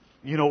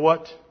you know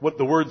what? What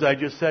the words I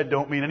just said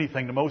don't mean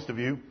anything to most of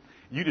you.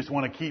 You just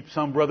want to keep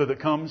some brother that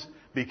comes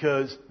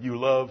because you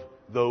love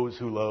those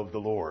who love the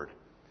Lord.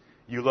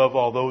 You love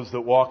all those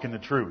that walk in the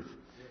truth.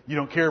 You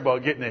don't care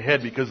about getting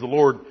ahead because the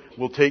Lord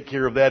will take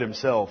care of that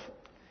Himself.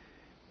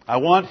 I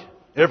want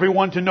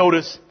everyone to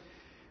notice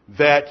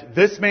that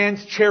this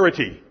man's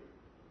charity,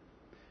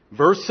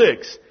 verse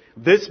 6,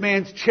 this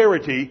man's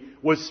charity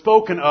was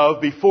spoken of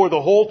before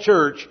the whole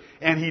church,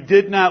 and he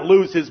did not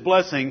lose his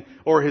blessing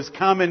or his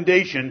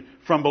commendation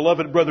from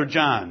beloved brother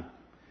John.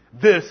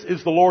 This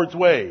is the Lord's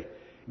way.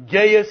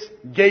 Gaius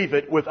gave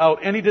it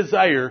without any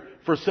desire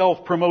for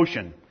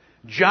self-promotion.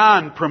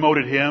 John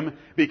promoted him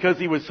because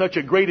he was such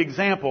a great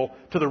example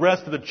to the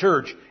rest of the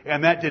church,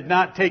 and that did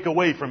not take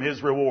away from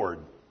his reward.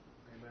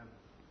 Amen.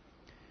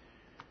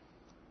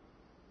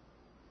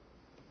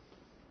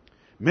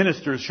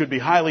 Ministers should be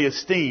highly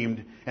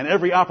esteemed, and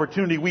every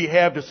opportunity we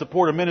have to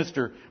support a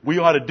minister, we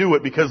ought to do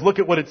it, because look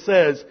at what it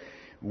says.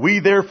 We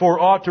therefore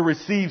ought to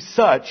receive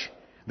such,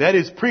 that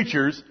is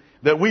preachers,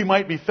 that we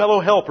might be fellow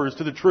helpers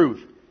to the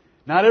truth.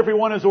 Not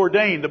everyone is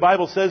ordained. The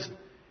Bible says,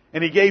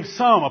 and He gave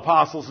some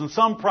apostles and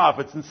some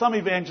prophets and some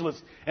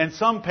evangelists and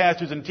some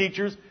pastors and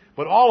teachers,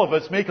 but all of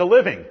us make a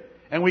living,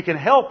 and we can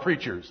help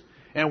preachers.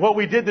 And what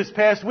we did this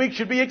past week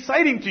should be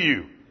exciting to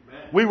you.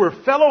 Amen. We were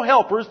fellow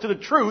helpers to the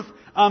truth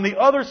on the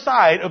other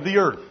side of the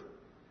earth.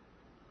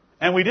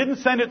 And we didn't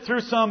send it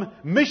through some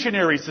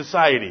missionary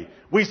society.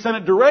 We sent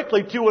it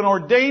directly to an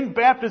ordained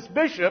Baptist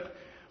bishop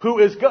who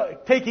is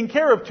taking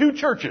care of 2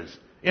 churches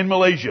in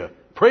Malaysia.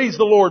 Praise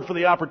the Lord for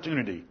the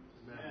opportunity.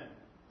 Amen.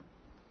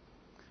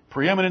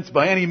 Preeminence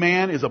by any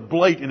man is a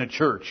blight in a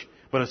church,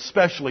 but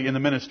especially in the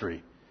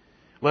ministry.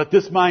 Let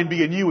this mind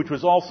be in you, which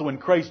was also in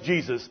Christ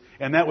Jesus,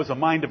 and that was a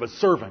mind of a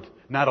servant,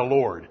 not a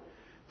lord.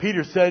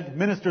 Peter said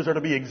ministers are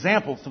to be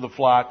examples to the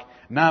flock,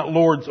 not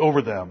lords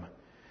over them.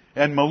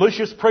 And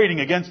malicious prating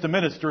against a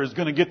minister is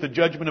going to get the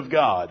judgment of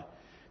God.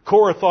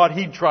 Korah thought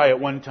he'd try it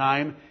one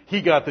time.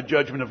 He got the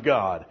judgment of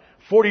God.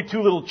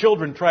 42 little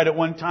children tried it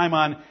one time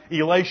on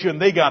Elisha,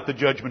 and they got the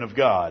judgment of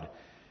God.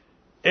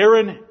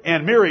 Aaron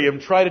and Miriam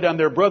tried it on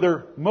their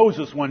brother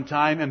Moses one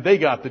time, and they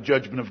got the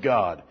judgment of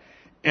God.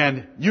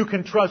 And you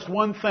can trust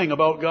one thing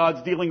about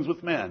God's dealings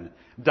with men.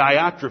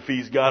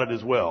 Diotrephes got it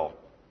as well.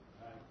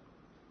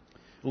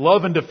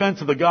 Love and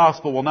defense of the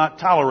gospel will not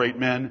tolerate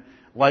men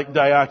like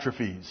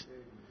Diotrephes.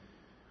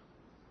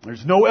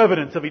 There's no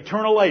evidence of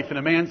eternal life in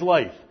a man's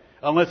life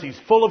unless he's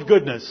full of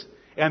goodness,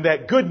 and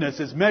that goodness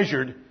is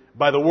measured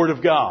by the Word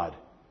of God.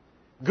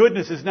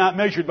 Goodness is not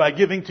measured by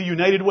giving to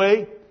United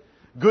Way.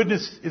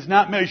 Goodness is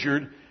not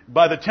measured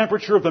by the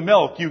temperature of the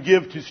milk you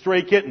give to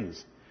stray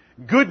kittens.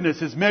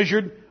 Goodness is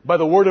measured by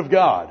the Word of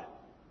God.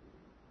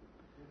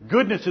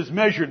 Goodness is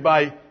measured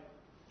by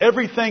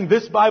everything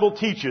this Bible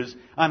teaches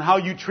on how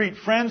you treat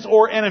friends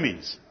or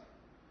enemies,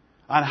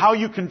 on how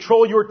you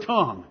control your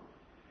tongue.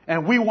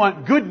 And we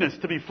want goodness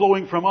to be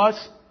flowing from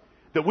us,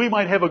 that we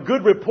might have a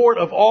good report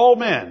of all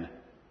men,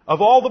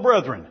 of all the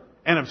brethren,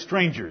 and of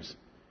strangers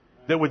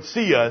that would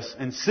see us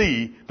and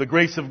see the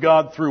grace of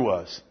God through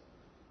us.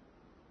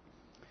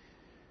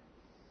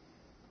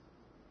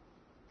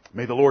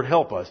 May the Lord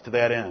help us to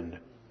that end.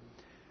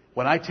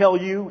 When I tell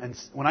you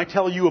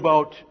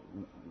about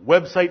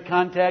website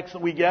contacts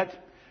that we get,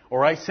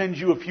 or I send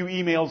you a few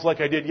emails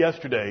like I did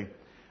yesterday,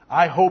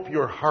 I hope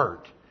your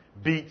heart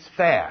beats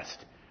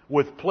fast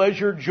with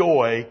pleasure,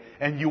 joy,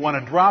 and you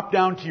want to drop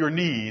down to your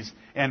knees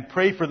and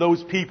pray for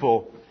those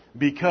people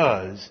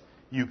because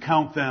you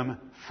count them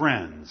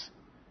friends.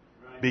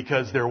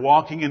 Because they're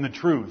walking in the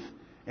truth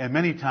and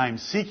many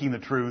times seeking the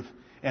truth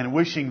and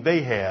wishing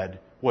they had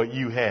what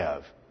you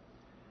have.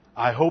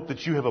 I hope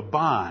that you have a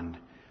bond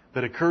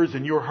that occurs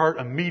in your heart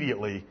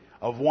immediately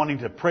of wanting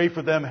to pray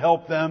for them,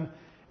 help them,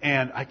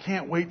 and I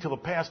can't wait till the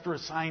pastor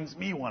assigns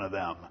me one of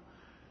them,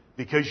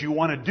 because you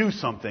want to do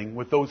something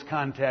with those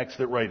contacts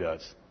that write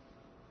us.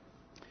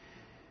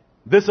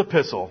 This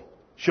epistle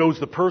shows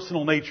the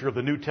personal nature of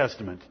the New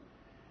Testament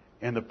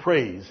and the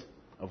praise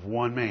of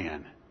one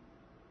man,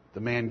 the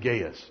man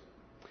Gaius.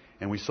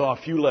 And we saw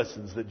a few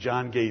lessons that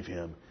John gave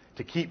him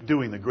to keep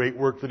doing the great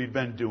work that he'd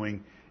been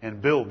doing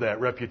and build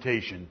that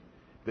reputation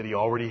that he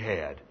already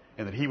had,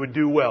 and that he would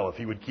do well if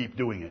he would keep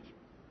doing it.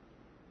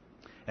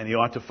 And he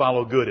ought to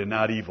follow good and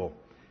not evil.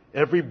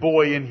 Every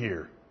boy in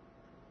here,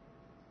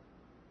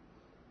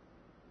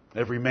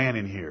 every man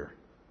in here,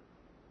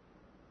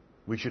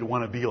 we should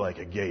want to be like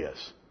a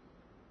Gaius.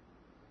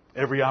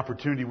 Every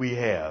opportunity we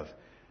have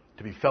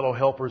to be fellow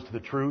helpers to the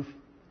truth,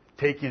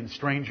 take in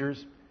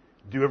strangers,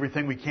 do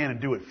everything we can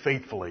and do it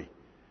faithfully.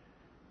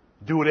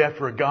 Do it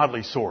after a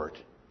godly sort.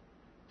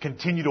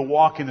 Continue to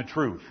walk in the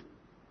truth.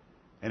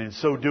 And in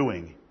so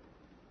doing,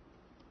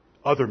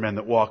 other men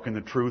that walk in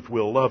the truth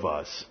will love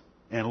us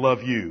and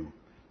love you.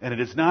 And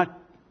it is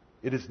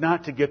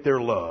not to get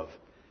their love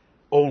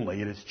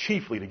only. It is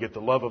chiefly to get the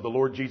love of the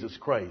Lord Jesus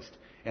Christ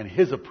and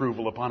His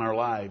approval upon our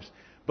lives.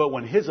 But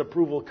when His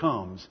approval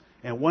comes,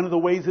 and one of the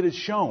ways it is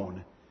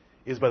shown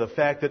is by the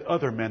fact that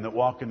other men that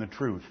walk in the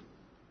truth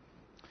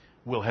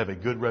will have a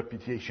good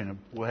reputation,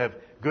 will have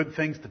good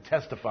things to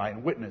testify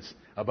and witness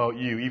about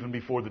you even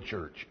before the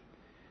church.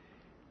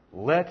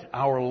 Let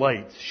our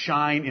lights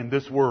shine in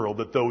this world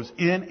that those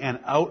in and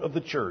out of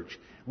the church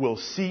will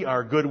see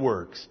our good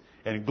works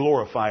and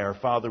glorify our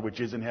Father which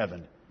is in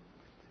heaven.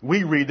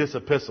 We read this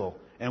epistle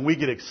and we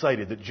get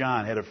excited that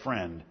John had a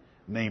friend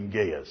named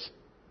Gaius.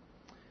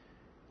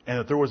 And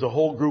that there was a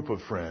whole group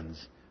of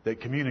friends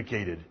that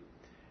communicated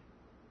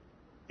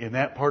in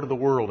that part of the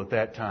world at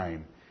that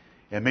time.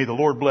 And may the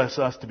Lord bless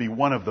us to be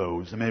one of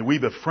those. And may we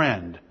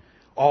befriend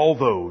all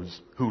those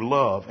who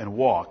love and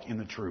walk in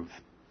the truth.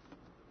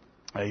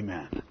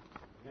 Amen.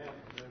 Amen.